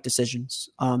all the right decisions.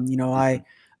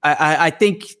 I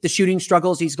think the shooting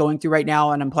struggles he's going through right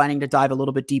now, and I'm planning to dive a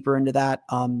little bit deeper into that.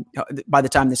 By the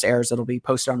time this airs, it'll be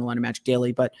posted on the Orlando Magic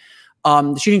Daily. But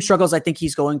the shooting struggles I think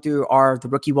he's going through are the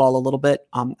rookie wall a little bit.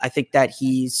 I think that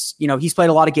he's played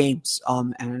a lot of games,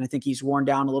 and I think he's worn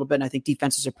down a little bit. And I think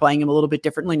defenses are playing him a little bit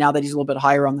differently now that he's a little bit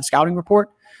higher on the scouting report.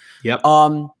 Yep.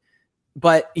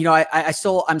 But I'm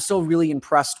still really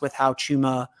impressed with how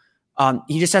Chuma.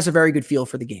 He just has a very good feel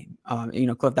for the game.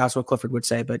 That's what Clifford would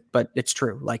say, but it's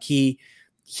true. Like he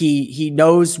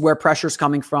knows where pressure's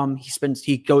coming from.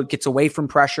 He gets away from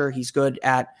pressure. He's good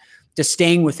at just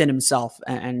staying within himself.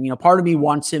 And part of me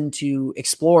wants him to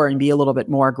explore and be a little bit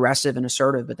more aggressive and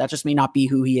assertive, but that just may not be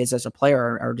who he is as a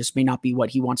player, or just may not be what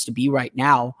he wants to be right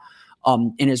now,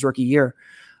 in his rookie year.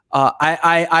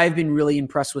 I've been really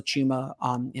impressed with Chuma.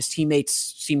 His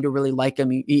teammates seem to really like him.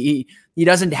 He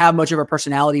doesn't have much of a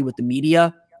personality with the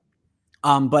media,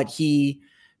 but he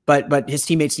but his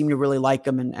teammates seem to really like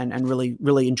him and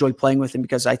really enjoy playing with him,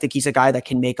 because I think he's a guy that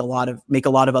can make a lot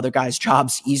of other guys'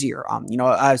 jobs easier. I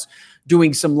was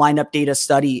doing some lineup data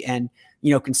study, and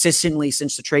consistently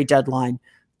since the trade deadline,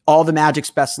 all the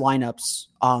Magic's best lineups,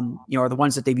 are the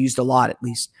ones that they've used a lot. At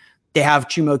least they have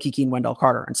Chuma Okeke and Wendell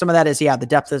Carter, and some of that is the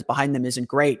depth is behind them isn't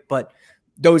great, but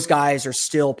those guys are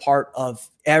still part of.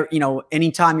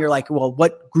 Anytime you're like, well,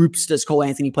 what groups does Cole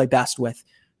Anthony play best with?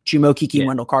 Chuma Okeke and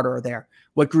Wendell Carter are there.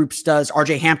 What groups does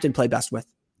RJ Hampton play best with?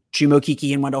 Chuma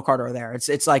Okeke and Wendell Carter are there.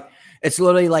 It's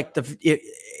literally like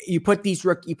you put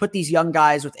these young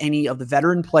guys with any of the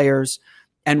veteran players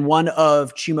and one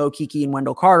of Chuma Okeke and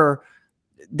Wendell Carter,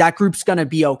 that group's going to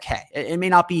be okay. It may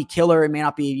not be killer. It may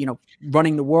not be,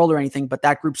 running the world or anything, but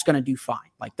that group's going to do fine.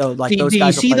 Those guys will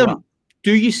play well.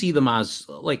 Do you see them as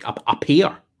like a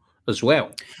pair as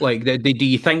well? Like, do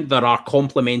you think there are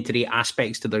complementary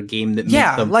aspects to their game that make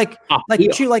them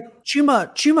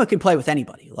Chuma can play with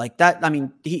anybody like that? I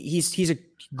mean, he's a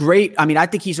great. I mean, I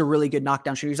think he's a really good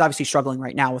knockdown shooter. He's obviously struggling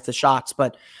right now with the shots,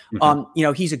 but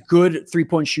he's a good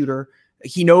 3-point shooter.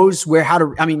 He knows how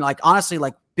to. I mean, like honestly,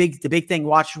 like the big thing.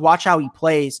 Watch how he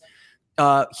plays.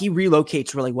 He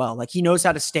relocates really well. Like he knows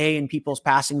how to stay in people's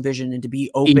passing vision and to be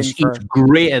open. He's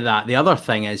great at that. The other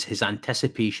thing is his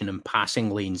anticipation in passing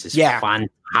lanes is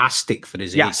fantastic for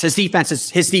his age. Yes, his defense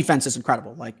is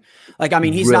incredible. Like I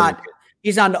mean, he's really not. Good.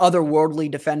 He's not an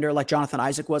otherworldly defender like Jonathan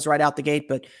Isaac was right out the gate,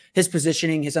 but his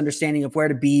positioning, his understanding of where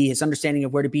to be,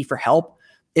 for help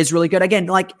is really good. Again,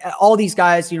 like all these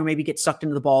guys, maybe get sucked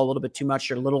into the ball a little bit too much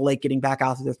or a little late getting back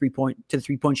out to the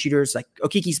 3-point shooters. Like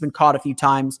Okeke's been caught a few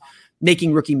times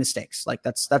making rookie mistakes. Like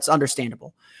that's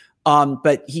understandable.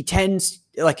 But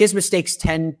his mistakes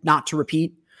tend not to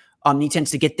repeat. He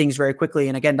tends to get things very quickly.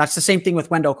 And again, that's the same thing with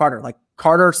Wendell Carter. Like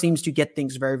Carter seems to get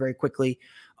things very, very quickly.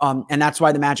 And that's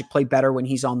why the Magic play better when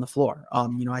he's on the floor.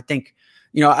 I think,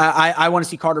 I want to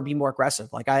see Carter be more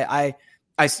aggressive. Like I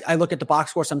look at the box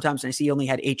score sometimes and I see he only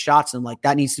had 8 shots, and I'm like,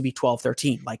 that needs to be 12,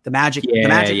 13. Like the Magic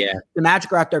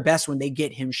are at their best when they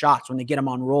get him shots, when they get him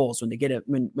on rolls, when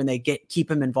they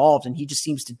keep him involved, and he just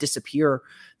seems to disappear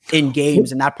in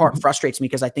games. And that part frustrates me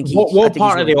because I think what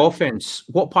part of the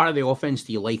offense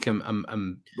do you like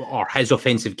him or his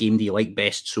offensive game do you like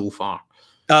best so far?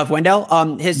 Of Wendell,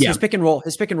 his pick and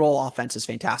roll offense is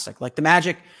fantastic. Like the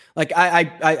Magic, like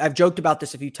I've joked about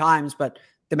this a few times, but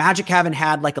the Magic haven't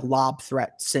had like a lob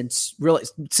threat since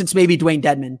maybe Dwayne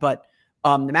Dedmon, but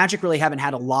the Magic really haven't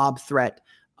had a lob threat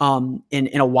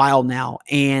in a while now,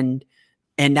 and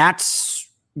that's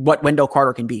what Wendell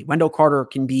Carter can be. Wendell Carter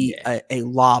can be a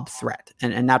lob threat,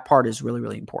 and that part is really,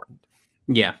 really important.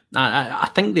 Yeah, I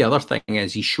think the other thing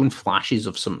is he's shown flashes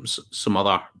of some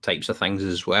other types of things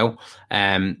as well.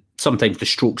 Sometimes the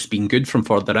stroke's been good from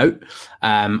further out.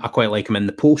 I quite like him in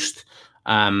the post.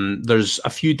 There's a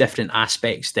few different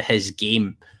aspects to his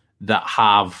game that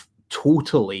have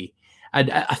totally.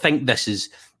 I think this is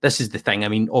the thing. I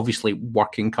mean, obviously,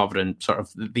 covering sort of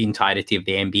the entirety of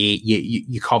the NBA,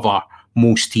 you cover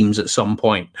most teams at some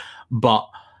point, but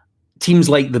teams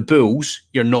like the Bulls,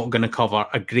 you're not going to cover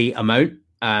a great amount.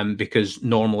 Because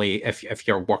normally, if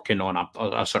you're working on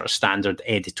a sort of standard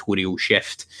editorial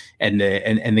shift in the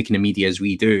kind of media as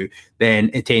we do,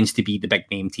 then it tends to be the big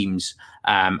name teams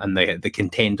and the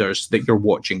contenders that you're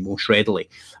watching most readily.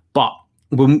 But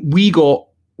when we got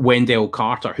Wendell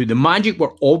Carter, who the Magic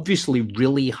were obviously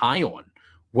really high on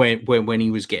when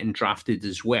he was getting drafted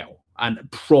as well, and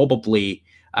probably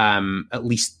at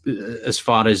least as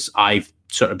far as I've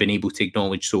sort of been able to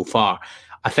acknowledge so far,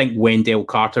 I think Wendell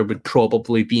Carter would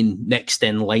probably be next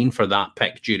in line for that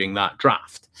pick during that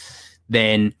draft.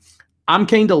 Then I'm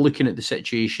kind of looking at the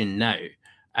situation now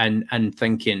and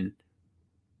thinking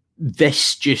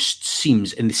this just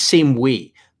seems in the same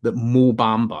way that Mo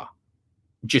Bamba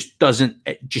just doesn't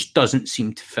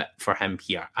seem to fit for him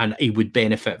here, and he would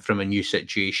benefit from a new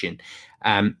situation.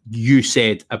 You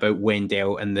said about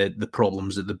Wendell and the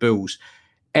problems at the Bulls.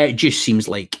 It just seems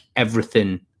like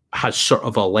everything has sort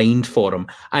of aligned for him.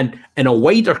 And in a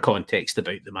wider context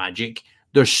about the Magic,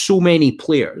 there's so many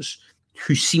players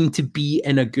who seem to be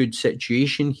in a good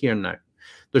situation here now.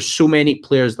 There's so many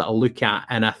players that I look at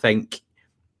and I think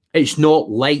it's not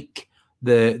like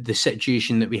the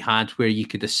situation that we had where you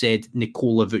could have said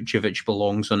Nikola Vucevic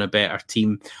belongs on a better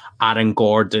team. Aaron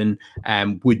Gordon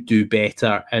would do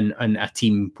better in a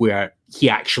team where he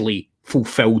actually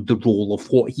fulfilled the role of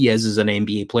what he is as an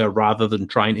NBA player rather than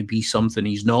trying to be something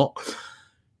he's not.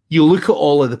 You look at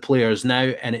all of the players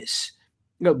now and it's,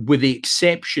 with the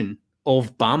exception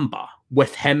of Bamba,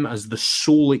 with him as the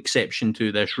sole exception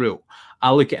to this rule,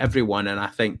 I look at everyone and I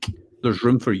think there's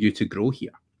room for you to grow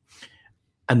here.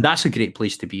 And that's a great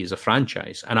place to be as a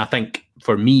franchise. And I think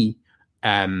for me,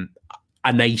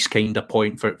 a nice kind of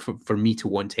point for me to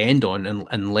want to end on,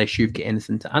 unless you've got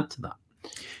anything to add to that.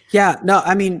 Yeah, no,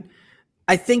 I mean,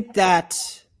 I think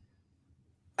that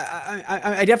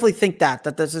I definitely think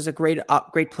that this is a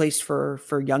great place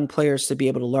for young players to be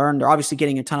able to learn. They're obviously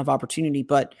getting a ton of opportunity,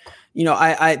 but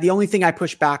the only thing I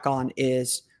push back on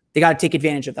is they got to take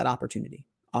advantage of that opportunity.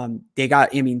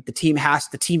 The team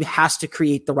has to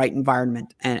create the right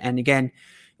environment. And again,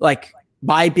 like,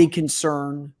 my big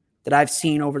concern that I've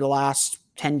seen over the last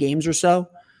 10 games or so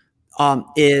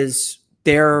is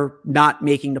they're not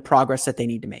making the progress that they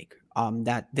need to make.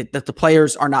 That the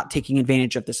players are not taking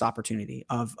advantage of this opportunity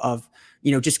of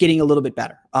just getting a little bit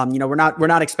better. We're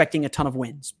not expecting a ton of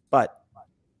wins, but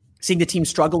seeing the team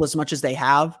struggle as much as they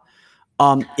have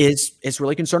is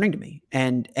really concerning to me.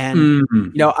 And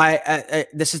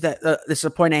this is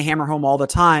a point I hammer home all the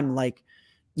time. Like,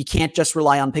 you can't just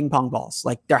rely on ping pong balls.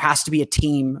 Like, there has to be a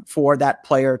team for that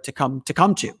player to come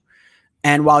to.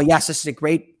 And while, yes, this is a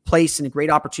great place and a great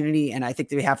opportunity, and I think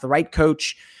they have the right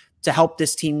coach to help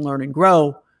this team learn and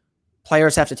grow,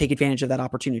 players have to take advantage of that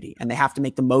opportunity, and they have to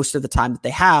make the most of the time that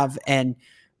they have. And,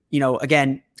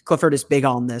 again, Clifford is big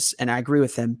on this, and I agree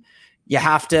with him. You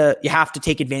have to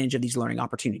take advantage of these learning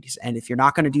opportunities. And if you're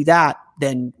not going to do that,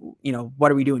 then, what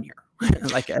are we doing here?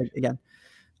 Again.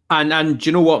 And do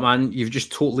you know what, man? You've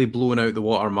just totally blown out the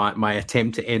water my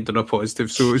attempt to end on a positive.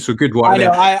 So good work. I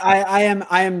know.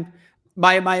 I am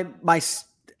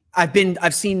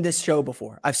I've seen this show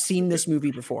before. I've seen this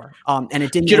movie before. And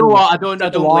it didn't. Do you know what? I don't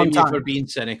blame you for being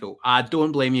cynical. I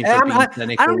don't blame you for being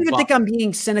cynical. I don't even think I'm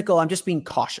being cynical. I'm just being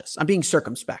cautious. I'm being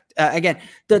circumspect. Again,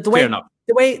 the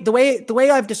way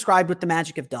I've described what the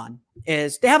Magic have done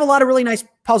is they have a lot of really nice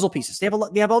puzzle pieces. They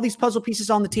have all these puzzle pieces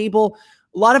on the table.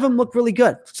 A lot of them look really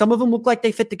good. Some of them look like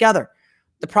they fit together.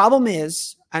 The problem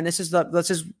is, and this is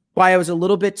why I was a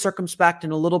little bit circumspect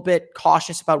and a little bit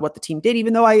cautious about what the team did,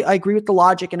 even though I agree with the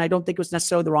logic and I don't think it was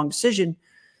necessarily the wrong decision.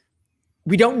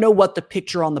 We don't know what the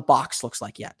picture on the box looks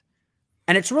like yet.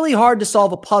 And it's really hard to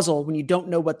solve a puzzle when you don't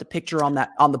know what the picture on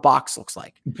the box looks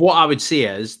like. What I would say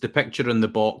is the picture in the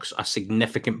box, a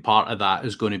significant part of that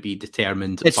is going to be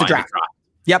determined by the draft.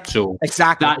 Yep. So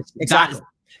exactly. That's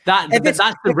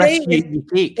the risk you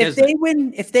take.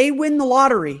 If they win the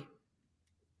lottery,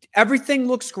 everything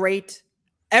looks great.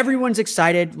 Everyone's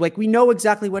excited. Like, we know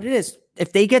exactly what it is.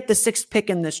 If they get the 6th pick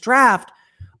in this draft,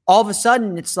 all of a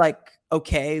sudden it's like,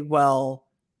 okay, well,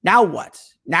 now what?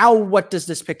 Now what does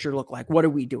this picture look like? What are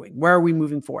we doing? Where are we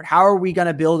moving forward? How are we going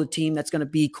to build a team that's going to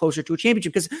be closer to a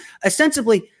championship? Because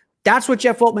ostensibly, that's what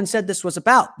Jeff Weltman said this was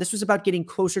about. This was about getting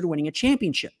closer to winning a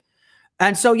championship.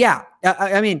 And so, yeah,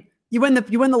 I mean, you win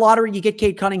the lottery, you get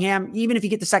Cade Cunningham. Even if you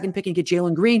get the 2nd pick and get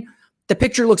Jalen Green, the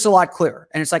picture looks a lot clearer.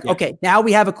 And it's like, okay, now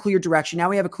we have a clear direction. Now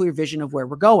we have a clear vision of where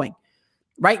we're going.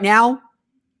 Right now,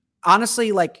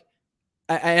 honestly, like,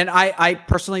 and I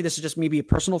personally, this is just maybe a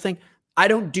personal thing, I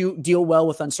don't deal well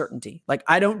with uncertainty. Like,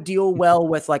 I don't deal well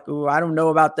with, like, ooh, I don't know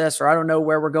about this, or I don't know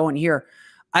where we're going here.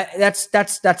 That's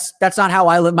not how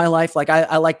I live my life. Like,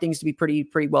 I like things to be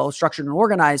pretty well structured and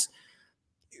organized.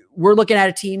 We're looking at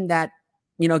a team that,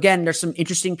 again, there's some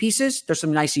interesting pieces. There's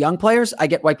some nice young players. I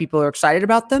get why people are excited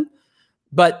about them,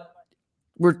 but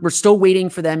we're still waiting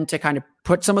for them to kind of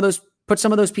put some of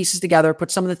those pieces together, put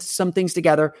some things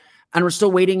together. And we're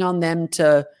still waiting on them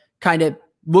to kind of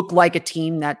look like a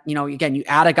team that, again, you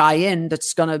add a guy in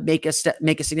that's going to make a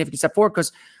significant step forward.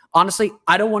 Because honestly,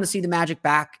 I don't want to see the Magic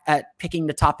back at picking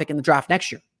the top pick in the draft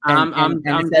next year. And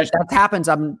if that happens,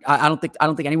 I don't think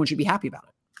anyone should be happy about it.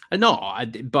 No,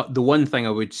 but the one thing I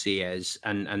would say is,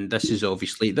 and this is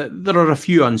obviously, that there are a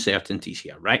few uncertainties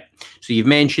here, right? So you've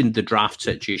mentioned the draft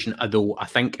situation, although I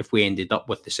think if we ended up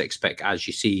with the 6th pick, as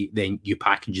you see, then you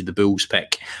package the Bulls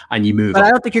pick and you move up. But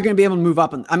I don't think you're going to be able to move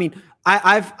up.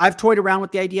 I've toyed around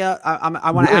with the idea.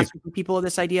 I want to ask people of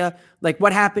this idea. Like,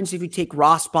 what happens if you take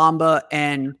Ross Bamba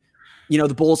and,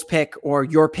 the Bulls pick or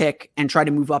your pick and try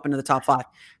to move up into the top 5?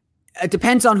 It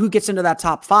depends on who gets into that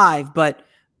top 5, but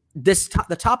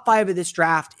the top 5 of this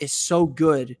draft is so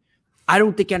good. I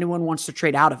don't think anyone wants to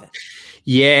trade out of it.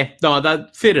 Yeah, no,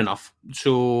 that fair enough.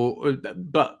 So,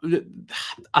 but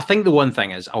I think the one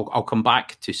thing is, I'll come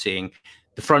back to saying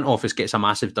the front office gets a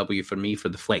massive W for me for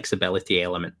the flexibility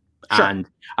element. Sure. And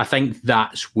I think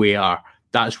that's where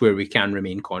we can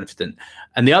remain confident.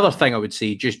 And the other thing I would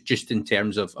say, just in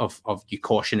terms of you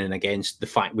cautioning against the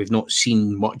fact we've not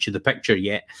seen much of the picture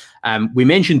yet, we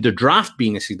mentioned the draft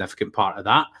being a significant part of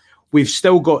that. We've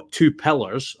still got 2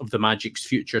 pillars of the Magic's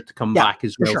future to come back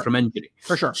as well from injury.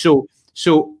 For sure.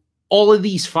 So all of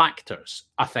these factors,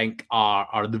 I think,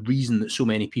 are the reason that so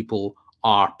many people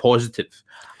are positive.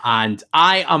 And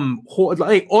I am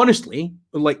totally honestly,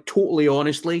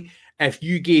 if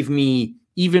you gave me,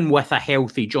 even with a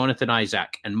healthy Jonathan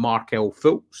Isaac and Markel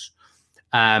Fultz,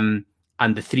 and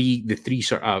the three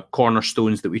sort of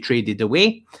cornerstones that we traded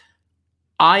away,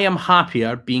 I am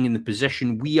happier being in the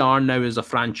position we are now as a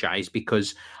franchise,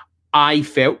 because I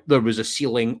felt there was a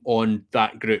ceiling on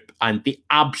that group, and the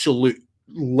absolute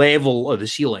level of the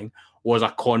ceiling was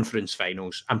a conference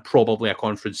finals and probably a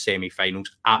conference semi-finals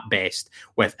at best,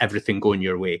 with everything going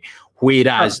your way.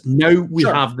 Whereas now we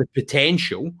have the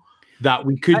potential that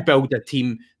we could build a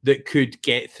team that could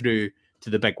get through to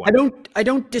the big one. I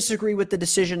don't disagree with the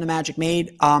decision the Magic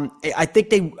made. I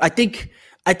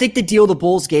think the deal the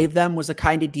Bulls gave them was the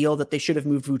kind of deal that they should have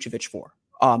moved Vucevic for.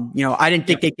 I didn't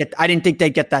think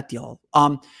they'd get that deal.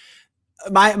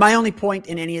 My only point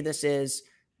in any of this is,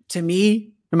 to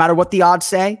me, no matter what the odds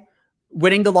say,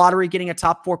 winning the lottery, getting a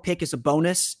top 4 pick is a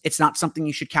bonus. It's not something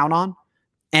you should count on.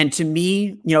 And to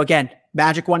me, again,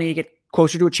 Magic wanting to get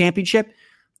closer to a championship,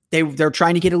 they're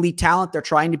trying to get elite talent. They're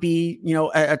trying to be,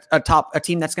 a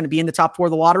team that's going to be in the top 4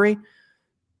 of the lottery.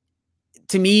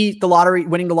 To me,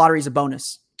 winning the lottery is a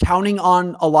bonus. Counting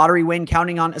on a lottery win,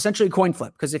 counting on essentially a coin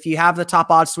flip. Because if you have the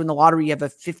top odds to win the lottery, you have a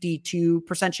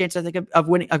 52% chance, I think,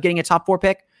 of getting a top 4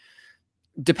 pick.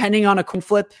 Depending on a coin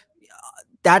flip,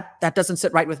 that doesn't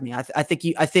sit right with me. I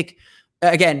think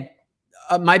again,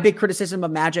 my big criticism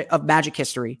of Magic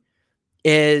history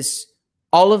is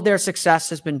all of their success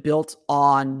has been built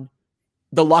on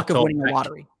the luck of winning the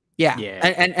lottery. Yeah.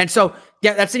 And so,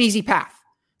 that's an easy path.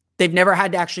 They've never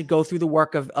had to actually go through the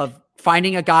work of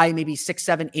finding a guy, maybe 6,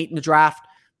 7, 8 in the draft,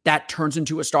 that turns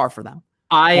into a star for them.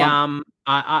 I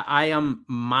am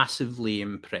massively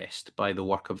impressed by the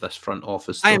work of this front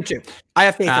office, though. I am too. I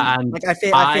have faith in them. I have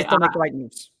faith they'll make the right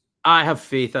moves. I have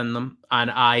faith in them,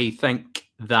 and I think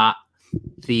that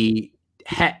they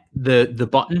hit the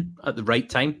button at the right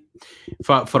time.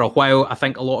 For a while, I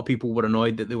think a lot of people were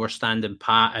annoyed that they were standing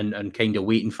pat and kind of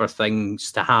waiting for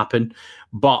things to happen.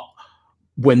 But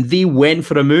when they went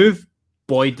for a move,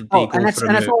 boy, did they go for a move.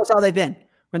 And that's always how they've been.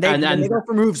 When they go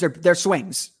for moves, they're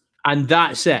swings. And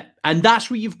that's it. And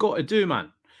that's what you've got to do,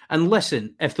 man. And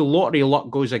listen, if the lottery luck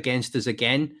goes against us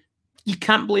again, you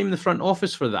can't blame the front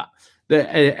office for that.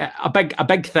 A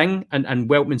big thing, and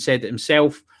Weltman said it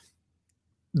himself,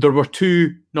 there were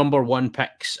 2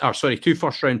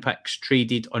 first-round picks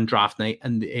traded on draft night,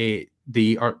 and they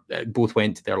both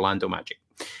went to the Orlando Magic.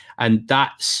 And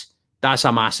that's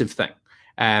a massive thing.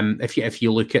 If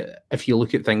you look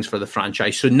at things for the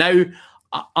franchise. So now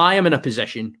I am in a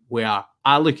position where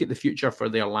I look at the future for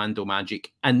the Orlando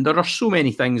Magic, and there are so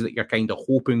many things that you're kind of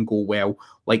hoping go well,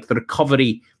 like the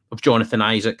recovery of Jonathan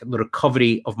Isaac, the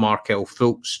recovery of Markel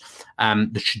Fultz,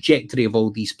 the trajectory of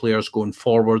all these players going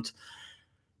forward.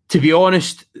 To be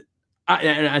honest,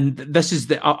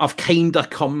 I've kind of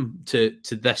come to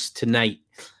this tonight,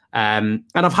 and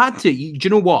I've had to. Do you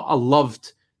know what? I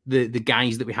loved the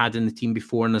guys that we had in the team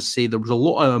before, and as I say, there was a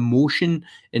lot of emotion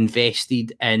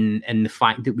invested in the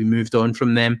fact that we moved on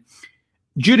from them.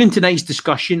 During tonight's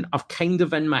discussion, I've kind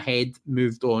of in my head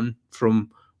moved on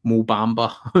from Mo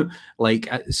Bamba,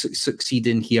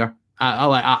 succeeding here.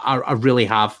 I really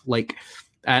have,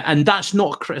 and that's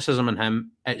not a criticism on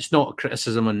him. It's not a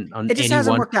criticism on anyone. It just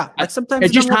hasn't worked out. Sometimes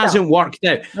it just hasn't worked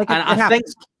out. And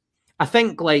I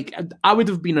think I would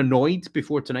have been annoyed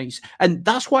before tonight's, and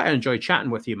that's why I enjoy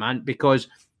chatting with you, man, because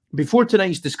before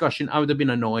tonight's discussion, I would have been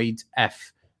annoyed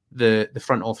if the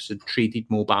front office had traded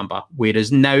Mo Bamba,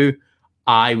 whereas now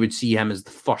I would see him as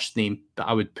the first name that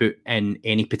I would put in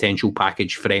any potential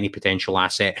package for any potential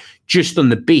asset, just on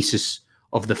the basis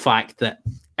of the fact that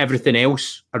everything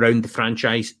else around the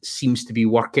franchise seems to be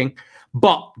working.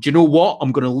 But do you know what?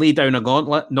 I'm going to lay down a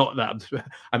gauntlet. Not that,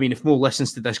 if Mo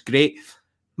listens to this, great.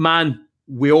 Man,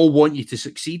 we all want you to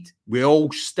succeed. We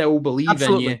all still believe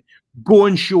in you. Go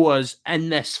and show us in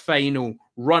this final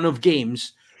run of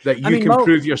games that you can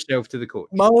prove yourself to the coach.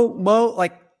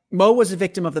 Mo was a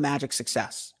victim of the Magic's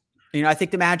success. I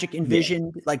think the Magic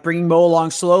envisioned bringing Mo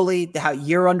along slowly, the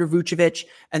year under Vucevic,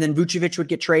 and then Vucevic would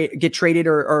get traded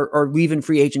or leave in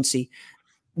free agency.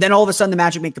 Then all of a sudden the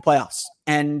Magic make the playoffs.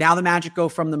 And now the Magic go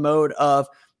from the mode of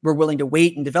we're willing to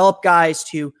wait and develop guys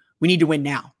to we need to win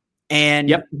now.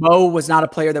 And Mo was not a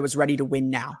player that was ready to win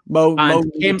now. Mo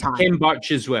Kem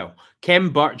Birch as well.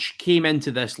 Kem Birch came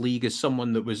into this league as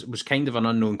someone that was kind of an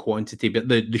unknown quantity, but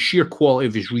the sheer quality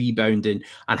of his rebounding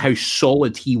and how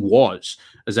solid he was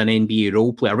as an NBA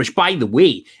role player, which, by the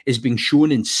way, is being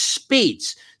shown in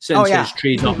spades since his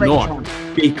trade up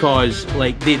north, because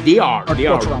they are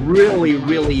really,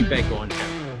 really big on him.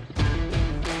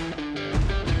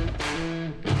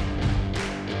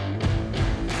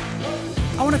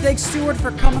 want to thank Stuart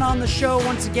for coming on the show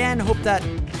once again. Hope that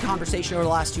conversation over the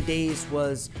last 2 days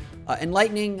was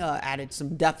enlightening, added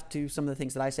some depth to some of the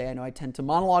things that I say. I know I tend to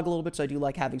monologue a little bit, so I do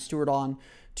like having Stuart on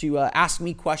to ask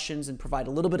me questions and provide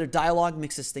a little bit of dialogue,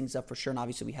 mixes things up for sure. And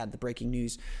obviously we had the breaking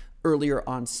news earlier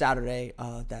on Saturday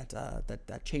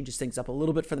that changes things up a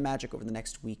little bit for the Magic over the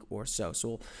next week or so.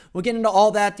 So we'll get into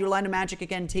all that. The Orlando Magic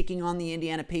again taking on the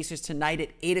Indiana Pacers tonight at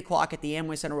 8 o'clock at the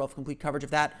Amway Center. We'll have complete coverage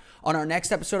of that on our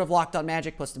next episode of Locked On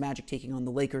Magic, plus the Magic taking on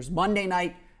the Lakers Monday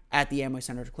night at the Amway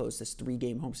Center to close this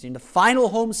 3-game homestand, the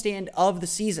final homestand of the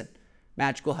season.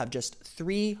 Magic will have just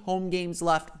 3 home games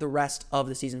left the rest of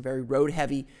the season. Very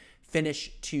road-heavy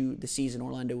finish to the season.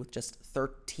 Orlando with just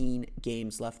 13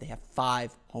 games left. They have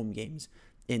 5 home games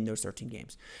in those 13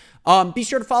 games. Be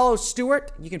sure to follow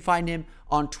Stuart. You can find him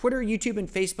on Twitter, YouTube, and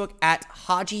Facebook at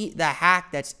Hodgey the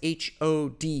Hack. That's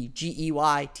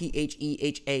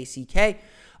HODGEYTHEHACK.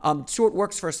 Stuart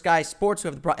works for Sky Sports, who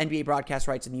have the NBA broadcast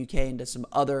rights in the UK, and does some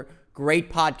other great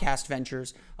podcast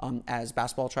ventures as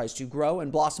basketball tries to grow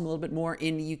and blossom a little bit more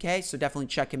in the UK. So definitely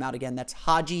check him out. Again, that's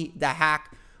Hodgey the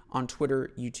Hack on Twitter,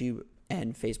 YouTube,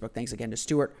 and Facebook. Thanks again to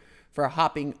Stuart for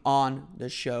hopping on the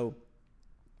show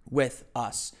with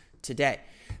us today.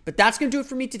 But that's going to do it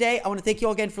for me today. I want to thank you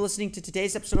all again for listening to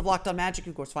today's episode of Locked On Magic.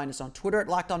 Of course, find us on Twitter at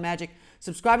Locked On Magic.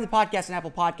 Subscribe to the podcast on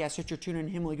Apple Podcasts, Stitcher, TuneIn,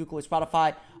 Himalaya, Google,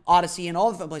 Spotify, Odyssey, and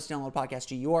all the fun places to download podcasts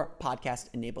to your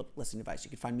podcast-enabled listening device. You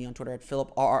can find me on Twitter at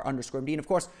PhilipRR_MD. And of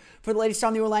course, for the latest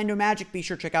on the Orlando Magic, be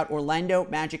sure to check out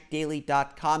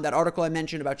OrlandoMagicDaily.com. That article I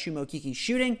mentioned about Chuma Okeke's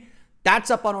shooting,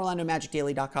 that's up on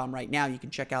OrlandoMagicDaily.com right now. You can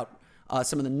check out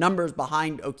some of the numbers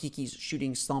behind Okeke's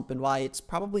shooting slump and why it's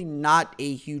probably not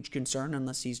a huge concern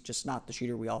unless he's just not the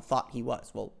shooter we all thought he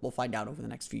was. Well, we'll find out over the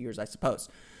next few years, I suppose.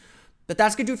 But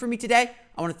that's going to do it for me today.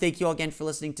 I want to thank you all again for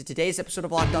listening to today's episode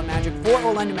of Locked On Magic. For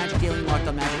Orlando Magic Daily and Locked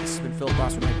On Magic, this has been Philip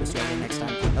Ross. We'll see you again next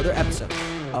time for another episode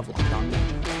of Locked On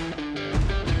Magic.